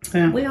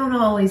 Yeah. We don't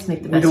always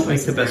make the best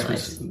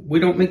mistakes. We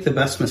don't make the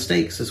best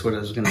mistakes, is what I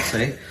was going to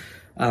say.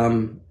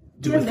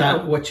 Do with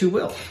that what you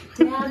will.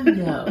 Damn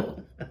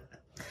no.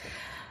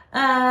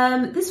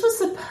 This was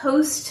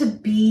supposed to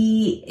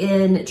be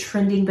in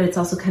trending, but it's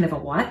also kind of a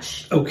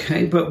watch.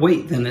 Okay, but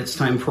wait, then it's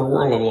time for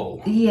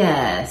Whirlawall.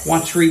 Yes.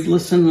 Watch, read,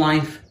 listen,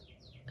 life,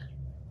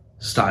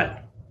 style.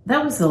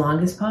 That was the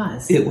longest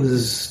pause. It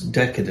was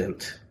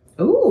decadent.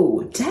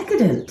 Ooh,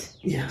 decadent.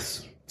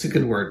 Yes, it's a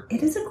good word.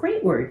 It is a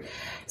great word.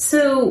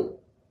 So,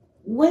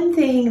 one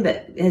thing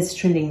that is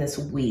trending this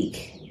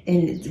week,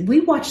 and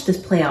we watched this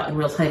play out in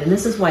real time, and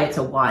this is why it's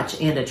a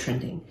watch and a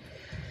trending.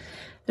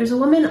 There's a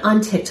woman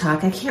on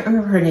TikTok. I can't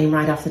remember her name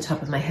right off the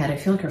top of my head. I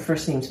feel like her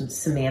first name's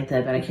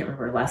Samantha, but I can't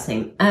remember her last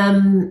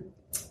name.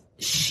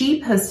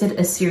 She posted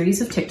a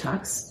series of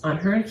TikToks on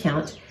her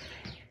account.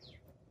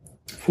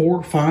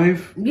 4,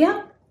 5?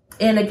 Yeah.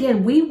 And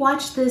again, we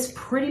watched this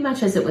pretty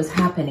much as it was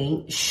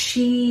happening.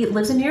 She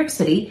lives in New York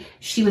City.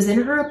 She was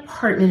in her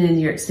apartment in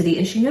New York City,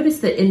 and she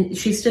noticed that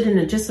she stood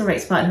in just the right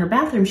spot in her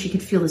bathroom. She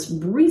could feel this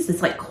breeze,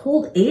 this like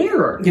cold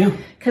air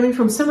coming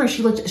from somewhere.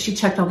 She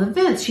checked all the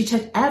vents. She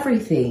checked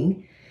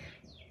everything.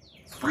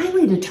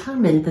 Finally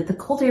determined that the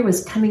cold air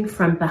was coming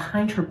from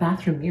behind her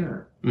bathroom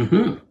mirror.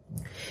 Mm-hmm.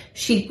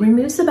 She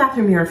removes the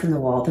bathroom mirror from the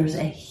wall. There's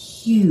a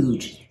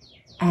huge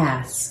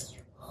ass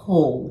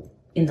hole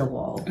in the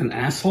wall. An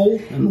asshole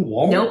in the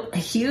wall? Nope, a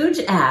huge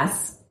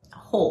ass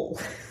hole.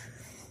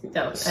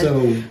 No,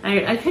 so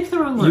I picked the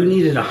wrong word. You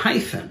needed a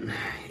hyphen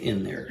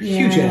in there. Yeah.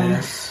 Huge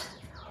ass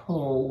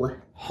hole.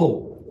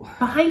 Hole.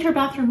 Behind her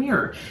bathroom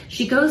mirror.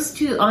 She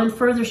goes on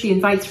further. She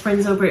invites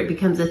friends over. It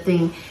becomes a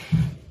thing.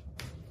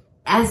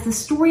 As the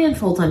story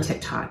unfolds on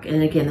TikTok,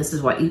 and again, this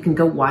is what you can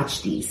go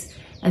watch these.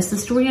 As the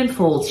story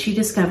unfolds, she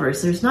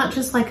discovers there's not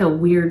just like a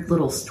weird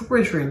little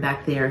storage room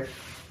back there.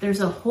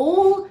 There's a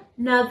whole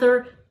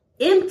nother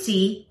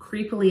empty,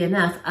 creepily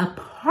enough,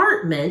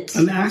 apartment.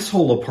 An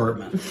asshole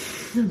apartment.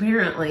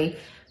 Apparently.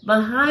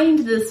 Behind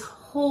this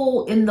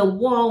hole in the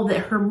wall that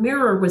her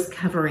mirror was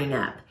covering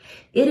up.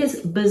 It is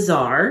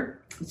bizarre.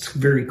 It's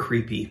very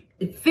creepy.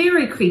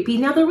 Very creepy.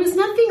 Now, there was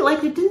nothing,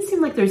 like, it didn't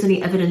seem like there's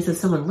any evidence of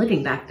someone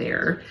living back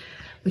there.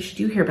 which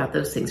you do hear about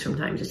those things from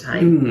time to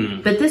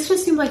time. But this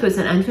just seemed like it was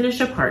an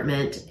unfinished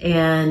apartment,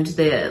 and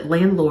the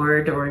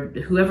landlord or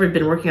whoever had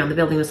been working on the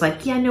building was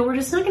like, yeah, no, we're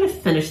just not going to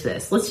finish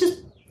this. Let's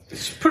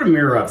put a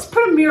mirror up. Let's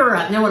put a mirror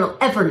up. No one will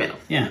ever know.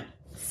 Yeah.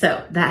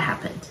 So that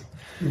happened.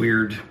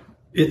 Weird.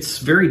 It's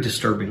very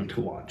disturbing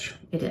to watch.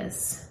 It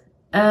is.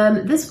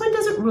 This one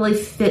doesn't really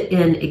fit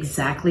in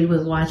exactly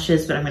with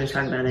watches, but I'm going to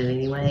talk about it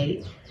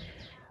anyway.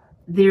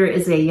 There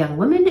is a young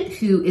woman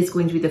who is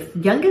going to be the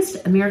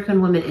youngest American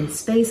woman in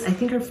space. I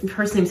think her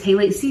first name's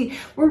Haley. See,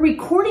 we're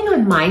recording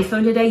on my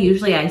phone today.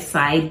 Usually I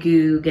side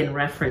goog and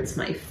reference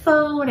my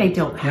phone. I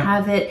don't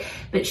have it.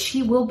 But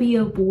she will be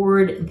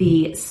aboard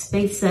the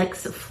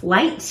SpaceX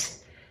flight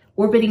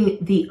orbiting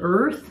the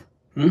Earth.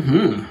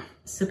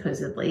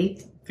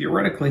 Supposedly.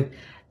 Theoretically.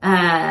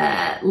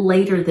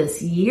 Later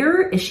this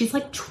year. She's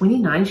like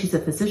 29. She's a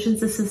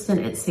physician's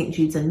assistant at St.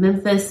 Jude's in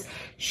Memphis.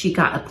 She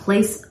got a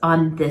place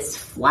on this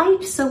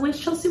flight, so we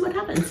shall see what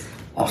happens.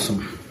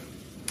 Awesome.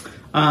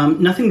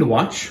 Nothing to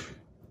watch.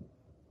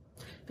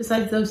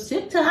 Besides those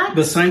TikToks?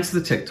 Besides the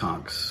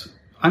TikToks.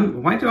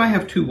 Why do I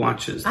have two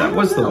watches? That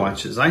was the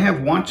watches. I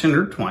have Watch and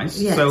Heard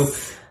twice. Yes. So,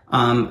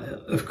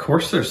 of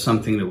course there's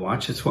something to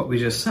watch. It's what we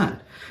just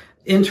said.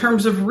 In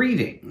terms of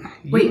reading,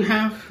 you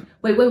have...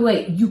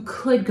 Wait. You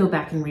could go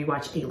back and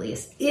rewatch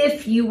Alias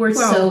if you were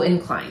so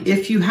inclined.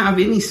 If you have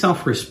any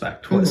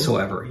self-respect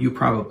whatsoever, you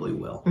probably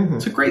will.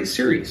 It's a great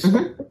series.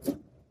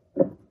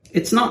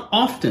 It's not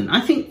often.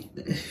 I think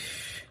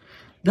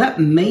that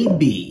may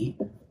be,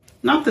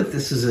 not that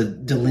this is a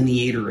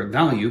delineator of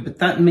value, but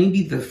that may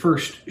be the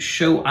first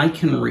show I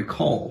can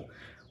recall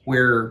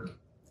where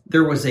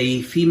there was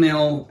a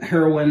female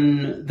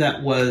heroine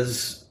that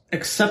was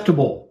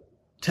acceptable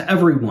to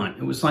everyone.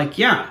 It was like,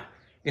 yeah,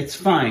 it's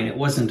fine. It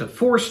wasn't a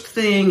forced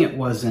thing. It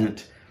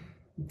wasn't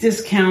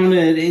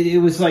discounted. It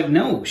was like,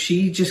 no,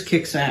 she just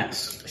kicks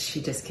ass.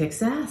 She just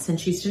kicks ass, and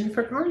she's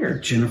Jennifer Garner.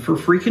 Jennifer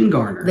freaking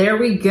Garner. There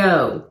we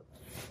go.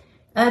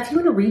 If you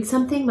want to read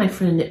something, my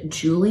friend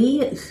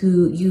Julie,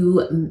 who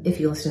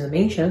if you listen to the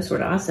main show, sort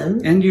of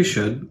awesome. And you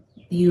should.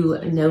 You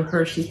know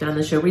her. She's been on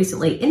the show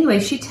recently. Anyway,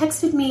 she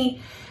texted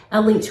me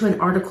a link to an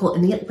article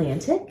in The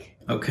Atlantic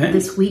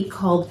this week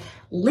called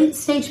Late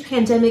Stage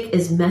Pandemic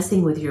is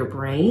Messing with Your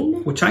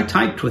Brain. Which I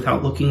typed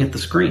without looking at the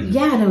screen.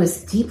 Yeah, and I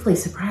was deeply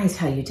surprised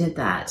how you did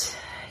that.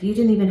 You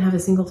didn't even have a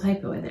single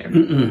typo in there.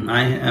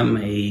 I am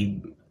a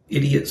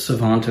idiot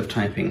savant of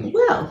typing.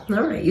 Well,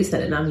 all right. You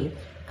said it, not me.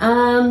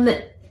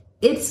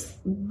 It's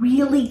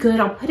really good.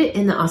 I'll put it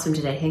in the Awesome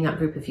Today Hangout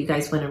group if you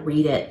guys want to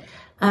read it.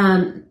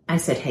 I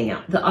said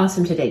Hangout. The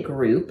Awesome Today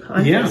group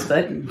on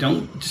Facebook.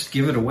 Don't just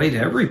give it away to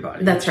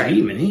everybody. That's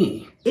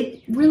right.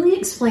 It really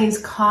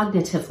explains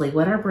cognitively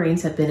what our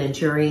brains have been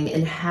enduring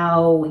and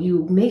how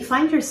you may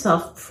find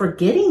yourself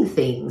forgetting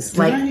things.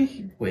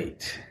 Did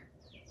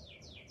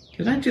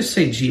I just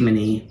say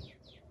Gemini?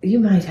 You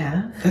might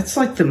have. That's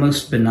like the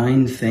most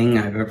benign thing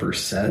I've ever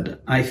said.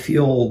 I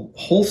feel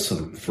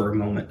wholesome for a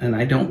moment, and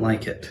I don't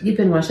like it. You've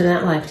been watching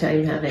that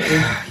Lifetime, haven't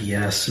you?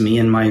 Yes, me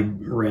and my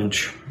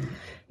wrench.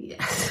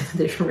 Yes,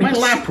 there's my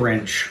lap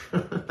wrench.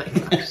 Oh my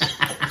gosh.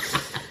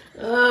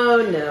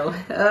 Oh no.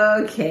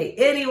 Okay.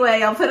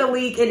 Anyway, I'll put a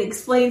link. It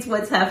explains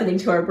what's happening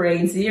to our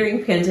brains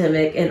during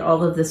pandemic and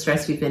all of the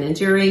stress we've been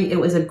enduring. It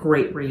was a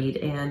great read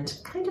and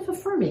kind of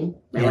affirming.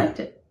 I liked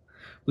it.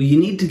 Well, you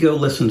need to go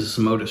listen to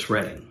some Otis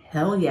Redding.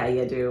 Hell yeah,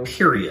 you do.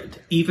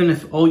 Period. Even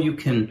if all you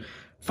can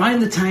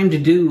find the time to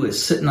do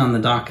is sitting on the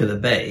dock of the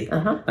bay.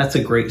 That's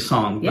a great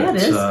song. Yeah, but,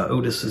 it is.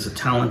 Otis is a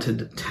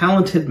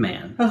talented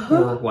man.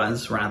 Or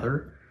was,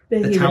 rather.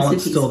 The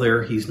talent's still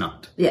there. He's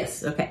not.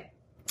 Yes, okay.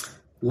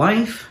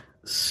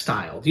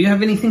 Lifestyle. Do you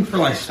have anything for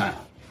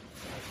lifestyle?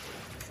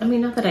 I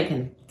mean, not that I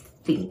can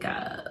think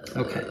of.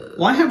 Okay.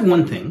 Well, I have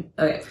one thing.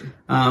 Okay.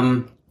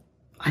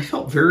 I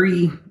felt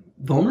very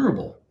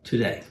vulnerable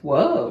today.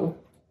 Whoa.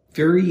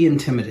 Very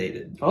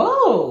intimidated.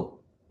 Oh,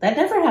 that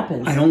never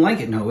happens. I don't like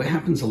it. No, it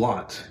happens a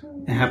lot.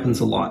 It happens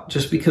a lot.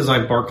 Just because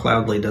I bark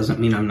loudly doesn't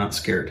mean I'm not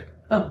scared.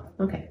 Oh,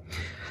 okay.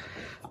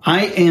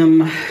 I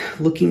am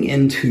looking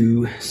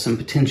into some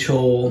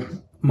potential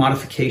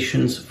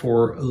modifications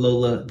for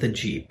Lola the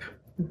Jeep,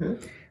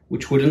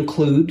 which would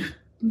include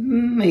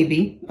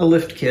maybe a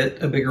lift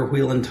kit, a bigger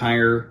wheel and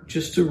tire,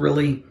 just to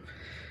really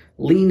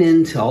lean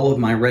into all of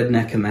my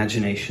redneck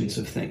imaginations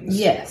of things.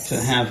 Yes. To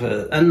have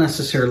an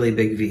unnecessarily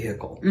big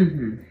vehicle.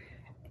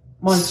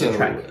 Monster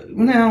truck.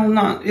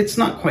 No, it's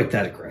not quite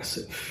that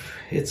aggressive.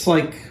 It's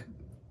like,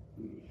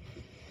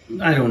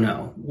 I don't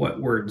know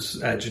what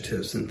words,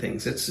 adjectives and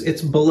things.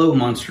 It's below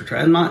monster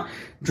truck. I'm not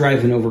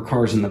driving over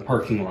cars in the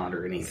parking lot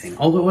or anything,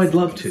 although I'd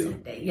love to.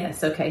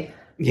 Yes, okay.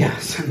 Yeah,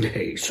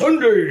 Sunday.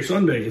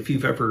 If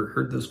you've ever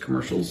heard those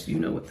commercials, you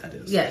know what that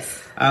is.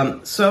 Yes.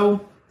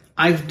 So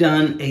I've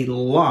done a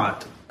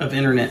lot of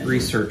internet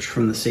research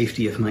from the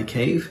safety of my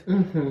cave,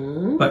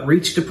 but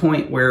reached a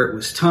point where it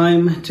was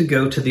time to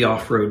go to the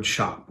off-road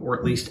shop, or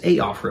at least a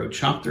off-road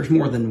shop. There's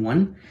more than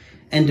one,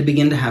 and to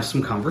begin to have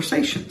some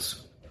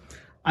conversations.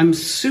 I'm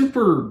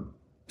super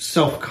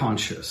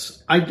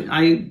self-conscious.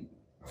 I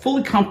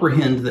fully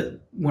comprehend that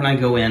when I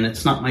go in,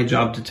 it's not my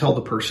job to tell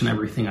the person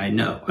everything I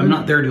know. I'm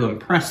not there to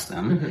impress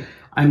them.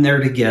 I'm there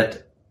to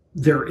get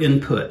their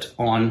input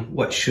on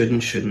what should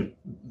and shouldn't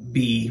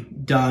be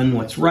done,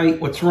 what's right,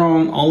 what's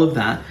wrong, all of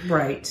that.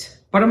 Right.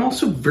 But I'm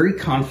also very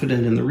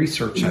confident in the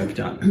research I've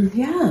done.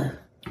 Yeah.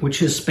 Which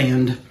has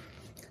spanned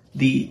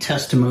the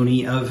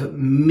testimony of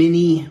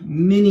many,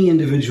 many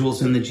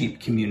individuals in the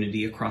Jeep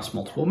community across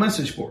multiple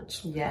message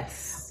boards.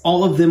 Yes.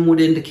 All of them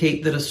would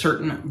indicate that a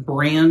certain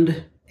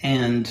brand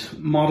and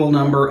model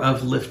number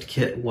of lift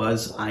kit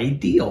was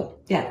ideal.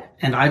 Yeah.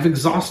 And I've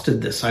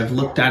exhausted this. I've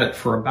looked at it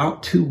for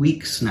about 2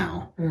 weeks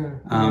now.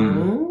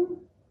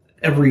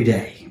 Every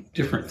day,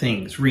 different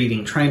things,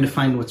 reading, trying to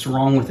find what's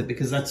wrong with it,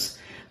 because that's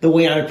the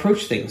way I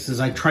approach things,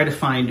 is I try to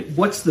find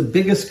what's the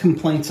biggest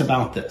complaints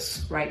about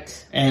this.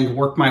 Right. And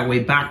work my way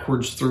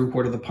backwards through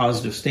what are the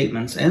positive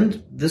statements.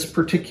 And this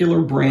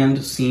particular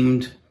brand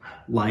seemed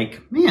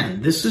like,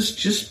 man, this is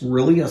just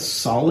really a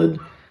solid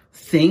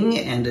thing,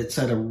 and it's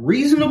at a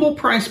reasonable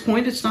price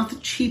point. It's not the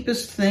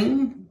cheapest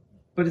thing,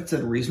 but it's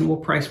at a reasonable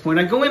price point.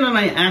 I go in and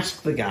I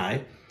ask the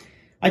guy,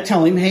 I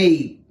tell him,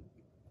 hey,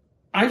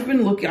 I've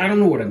been looking, I don't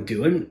know what I'm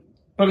doing,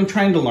 but I'm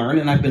trying to learn,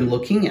 and I've been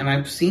looking, and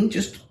I've seen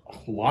just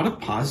a lot of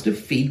positive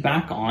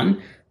feedback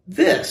on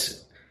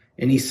this.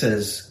 And he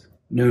says,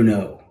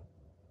 no,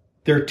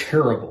 they're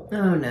terrible.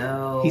 Oh,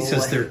 no. He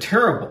says they're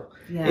terrible.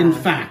 Yeah. In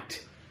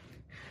fact,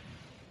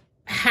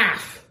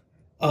 half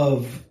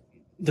of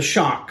the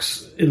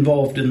shocks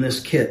involved in this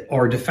kit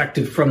are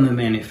defective from the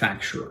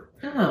manufacturer.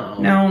 Oh.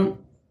 Now,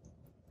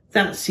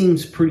 that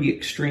seems pretty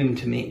extreme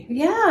to me.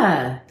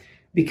 Yeah.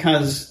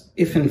 Because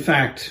if in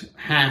fact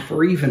half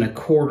or even a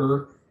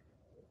quarter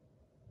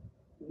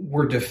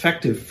were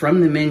defective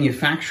from the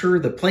manufacturer,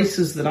 the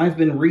places that I've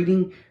been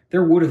reading,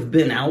 there would have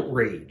been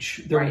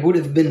outrage. There would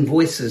have been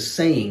voices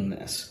saying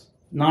this.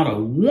 Not a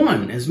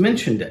one has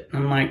mentioned it.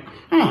 And I'm like,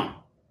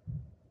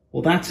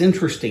 well, that's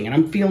interesting. And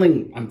I'm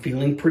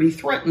feeling pretty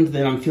threatened,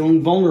 that I'm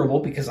feeling vulnerable,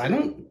 because I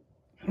don't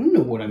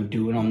know what I'm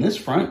doing on this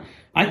front.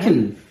 I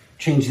can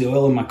change the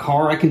oil in my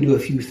car. I can do a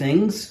few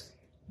things.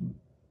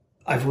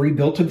 I've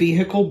rebuilt a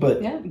vehicle,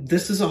 but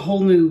this is a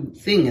whole new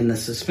thing in the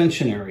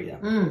suspension area.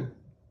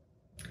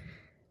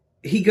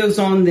 he goes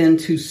on then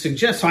to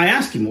suggest, so I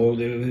asked him, well,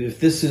 if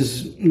this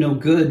is no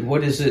good,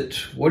 what is it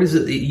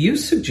that you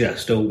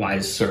suggest, oh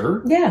wise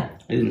sir? Yeah.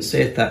 I didn't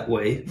say it that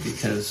way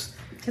because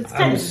it's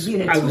kind of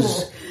being a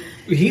tool.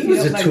 He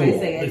was a tool,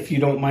 if you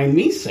don't mind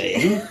me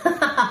saying.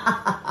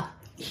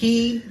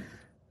 He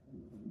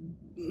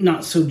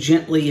not so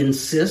gently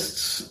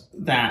insists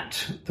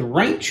that the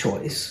right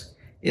choice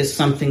is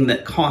something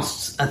that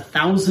costs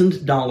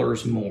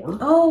 $1,000 more.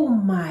 Oh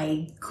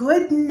my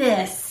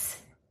goodness.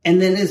 And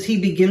then as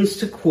he begins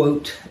to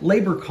quote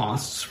labor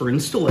costs for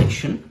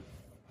installation,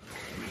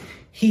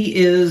 he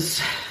is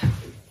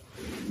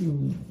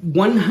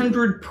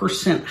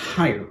 100%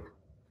 higher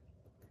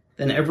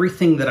than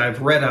everything that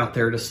I've read out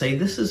there to say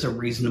this is a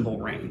reasonable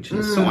range.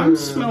 And so I'm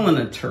smelling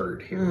a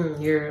turd here.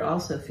 You're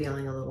also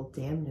feeling a little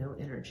damn no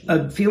energy.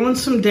 Feeling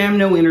some damn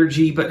no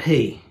energy, but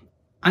hey,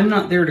 I'm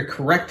not there to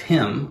correct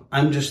him.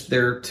 I'm just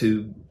there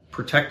to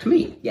protect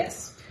me.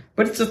 Yes.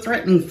 But it's a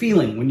threatening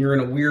feeling when you're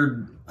in a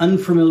weird,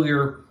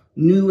 unfamiliar,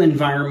 new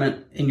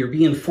environment and you're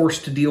being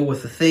forced to deal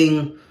with a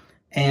thing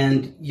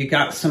and you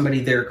got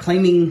somebody there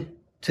claiming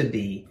to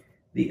be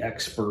the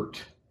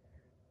expert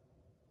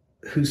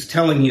who's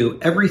telling you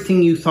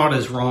everything you thought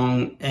is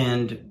wrong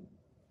and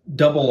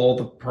double all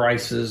the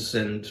prices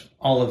and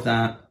all of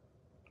that.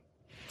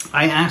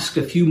 I asked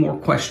a few more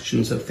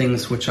questions of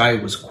things which I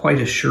was quite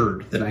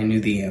assured that I knew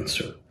the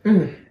answer.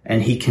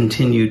 And he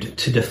continued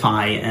to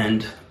defy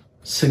and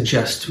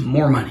suggest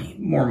more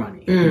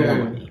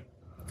money.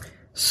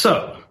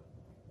 So,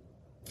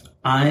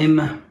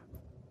 I'm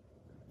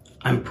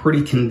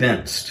pretty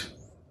convinced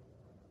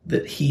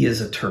that he is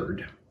a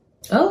turd.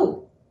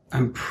 Oh.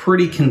 I'm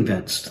pretty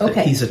convinced that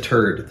he's a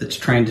turd that's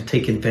trying to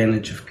take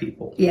advantage of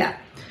people. Yeah.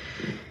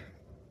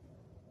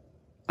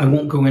 I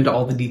won't go into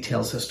all the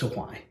details as to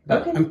why,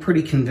 but I'm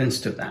pretty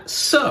convinced of that.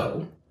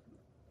 So,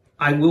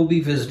 I will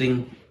be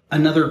visiting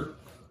another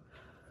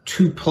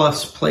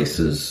 2+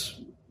 places,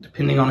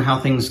 depending on how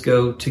things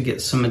go, to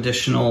get some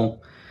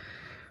additional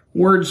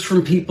words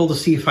from people to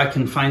see if I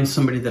can find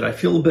somebody that I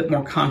feel a bit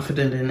more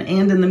confident in.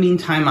 And in the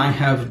meantime, I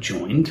have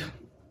joined,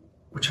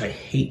 which I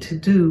hate to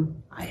do.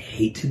 I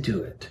hate to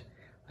do it.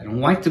 I don't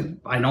like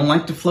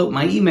to float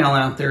my email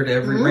out there to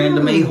every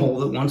random a-hole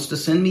that wants to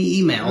send me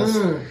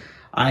emails.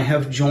 I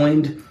have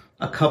joined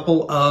a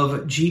couple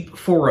of Jeep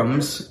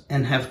forums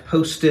and have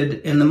posted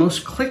in the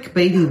most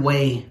clickbaity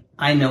way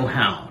I know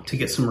how to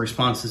get some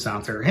responses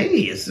out there.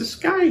 Hey, is this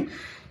guy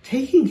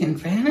taking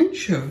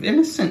advantage of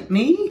innocent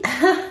me?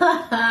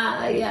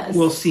 Yes.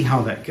 We'll see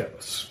how that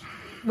goes.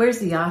 Where's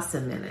the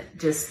awesome in it?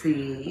 Just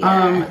the...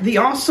 The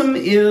awesome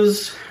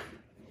is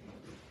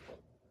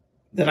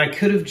that I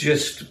could have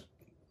just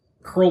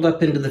curled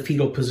up into the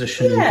fetal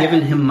position and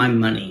given him my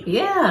money.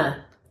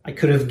 Yeah. I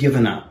could have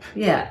given up.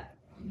 Yeah.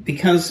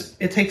 Because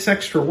it takes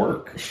extra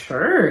work.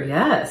 Sure,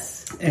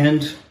 yes.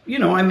 And, you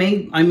know, I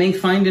may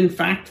find, in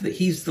fact, that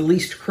he's the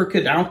least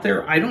crooked out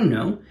there. I don't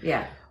know.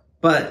 Yeah.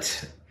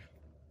 But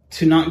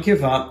to not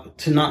give up,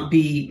 to not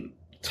be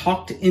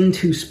talked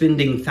into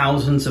spending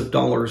thousands of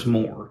dollars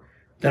more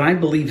than I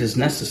believe is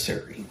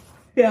necessary.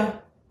 Yeah.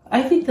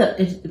 I think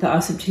the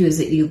awesome, too, is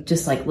that you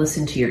just, like,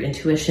 listen to your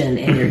intuition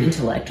and your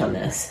intellect on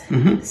this.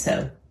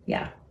 So,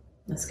 yeah.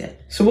 That's good.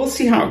 So we'll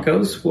see how it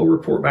goes. We'll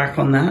report back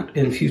on that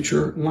in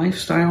future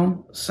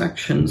lifestyle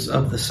sections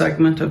of the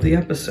segment of the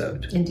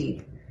episode.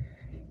 Indeed.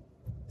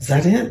 Is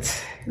that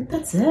it?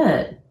 That's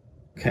it.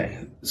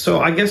 Okay.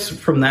 So I guess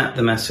from that,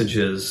 the message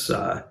is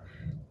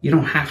you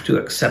don't have to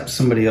accept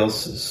somebody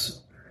else's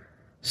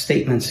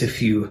statements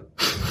if you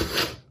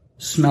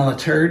smell a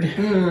turd.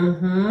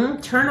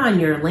 Turn on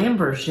your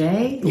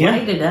Lamborghini. Yeah.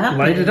 Light it up.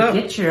 Light it up.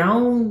 Get your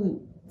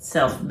own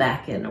self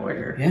back in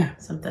order. Yeah.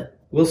 Something.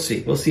 We'll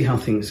see. We'll see how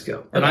things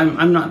go. But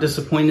I'm not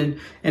disappointed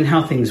in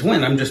how things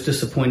went. I'm just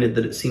disappointed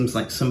that it seems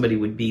like somebody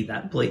would be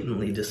that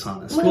blatantly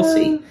dishonest. Well, we'll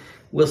see.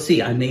 We'll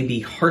see. I may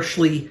be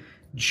harshly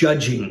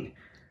judging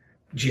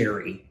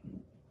Jerry.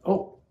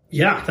 Oh.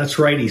 Yeah, that's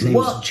right. His name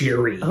is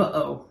Jerry.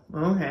 Uh-oh.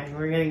 Okay.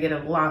 We're going to get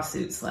a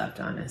lawsuit slapped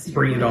on us.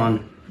 Bring it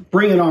on.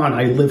 Bring it on.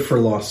 I live for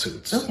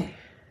lawsuits. Okay.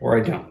 Or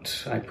I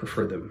don't. I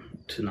prefer them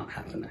to not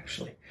happen,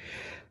 actually.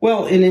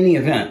 Well, in any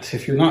event,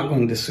 if you're not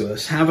going to sue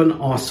us, have an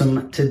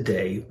awesome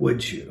today,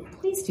 would you?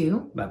 Please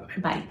do. Bye-bye.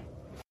 Bye.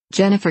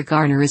 Jennifer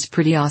Garner is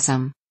pretty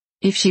awesome.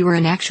 If she were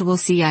an actual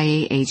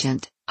CIA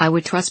agent, I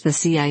would trust the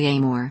CIA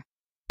more.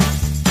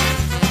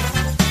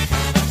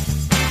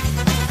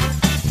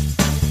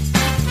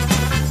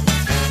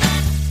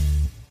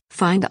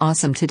 Find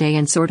Awesome Today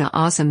and Sorta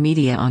Awesome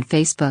Media on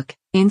Facebook,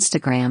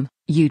 Instagram,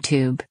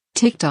 YouTube,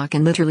 TikTok,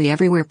 and literally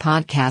everywhere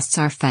podcasts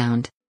are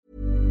found.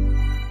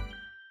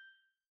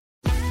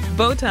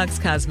 Botox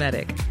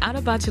Cosmetic, out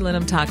of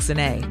botulinum toxin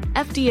A,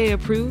 FDA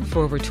approved for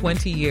over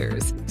 20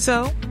 years.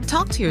 So,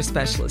 talk to your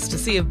specialist to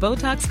see if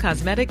Botox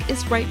Cosmetic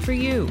is right for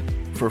you.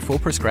 For full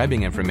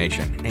prescribing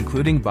information,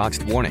 including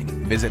boxed warning,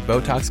 visit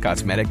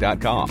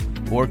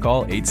BotoxCosmetic.com or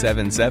call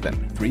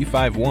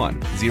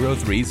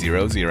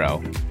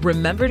 877-351-0300.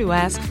 Remember to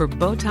ask for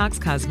Botox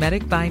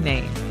Cosmetic by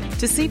name.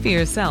 To see for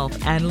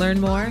yourself and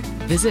learn more,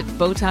 visit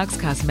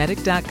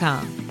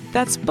BotoxCosmetic.com.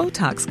 That's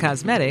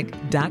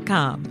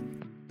BotoxCosmetic.com.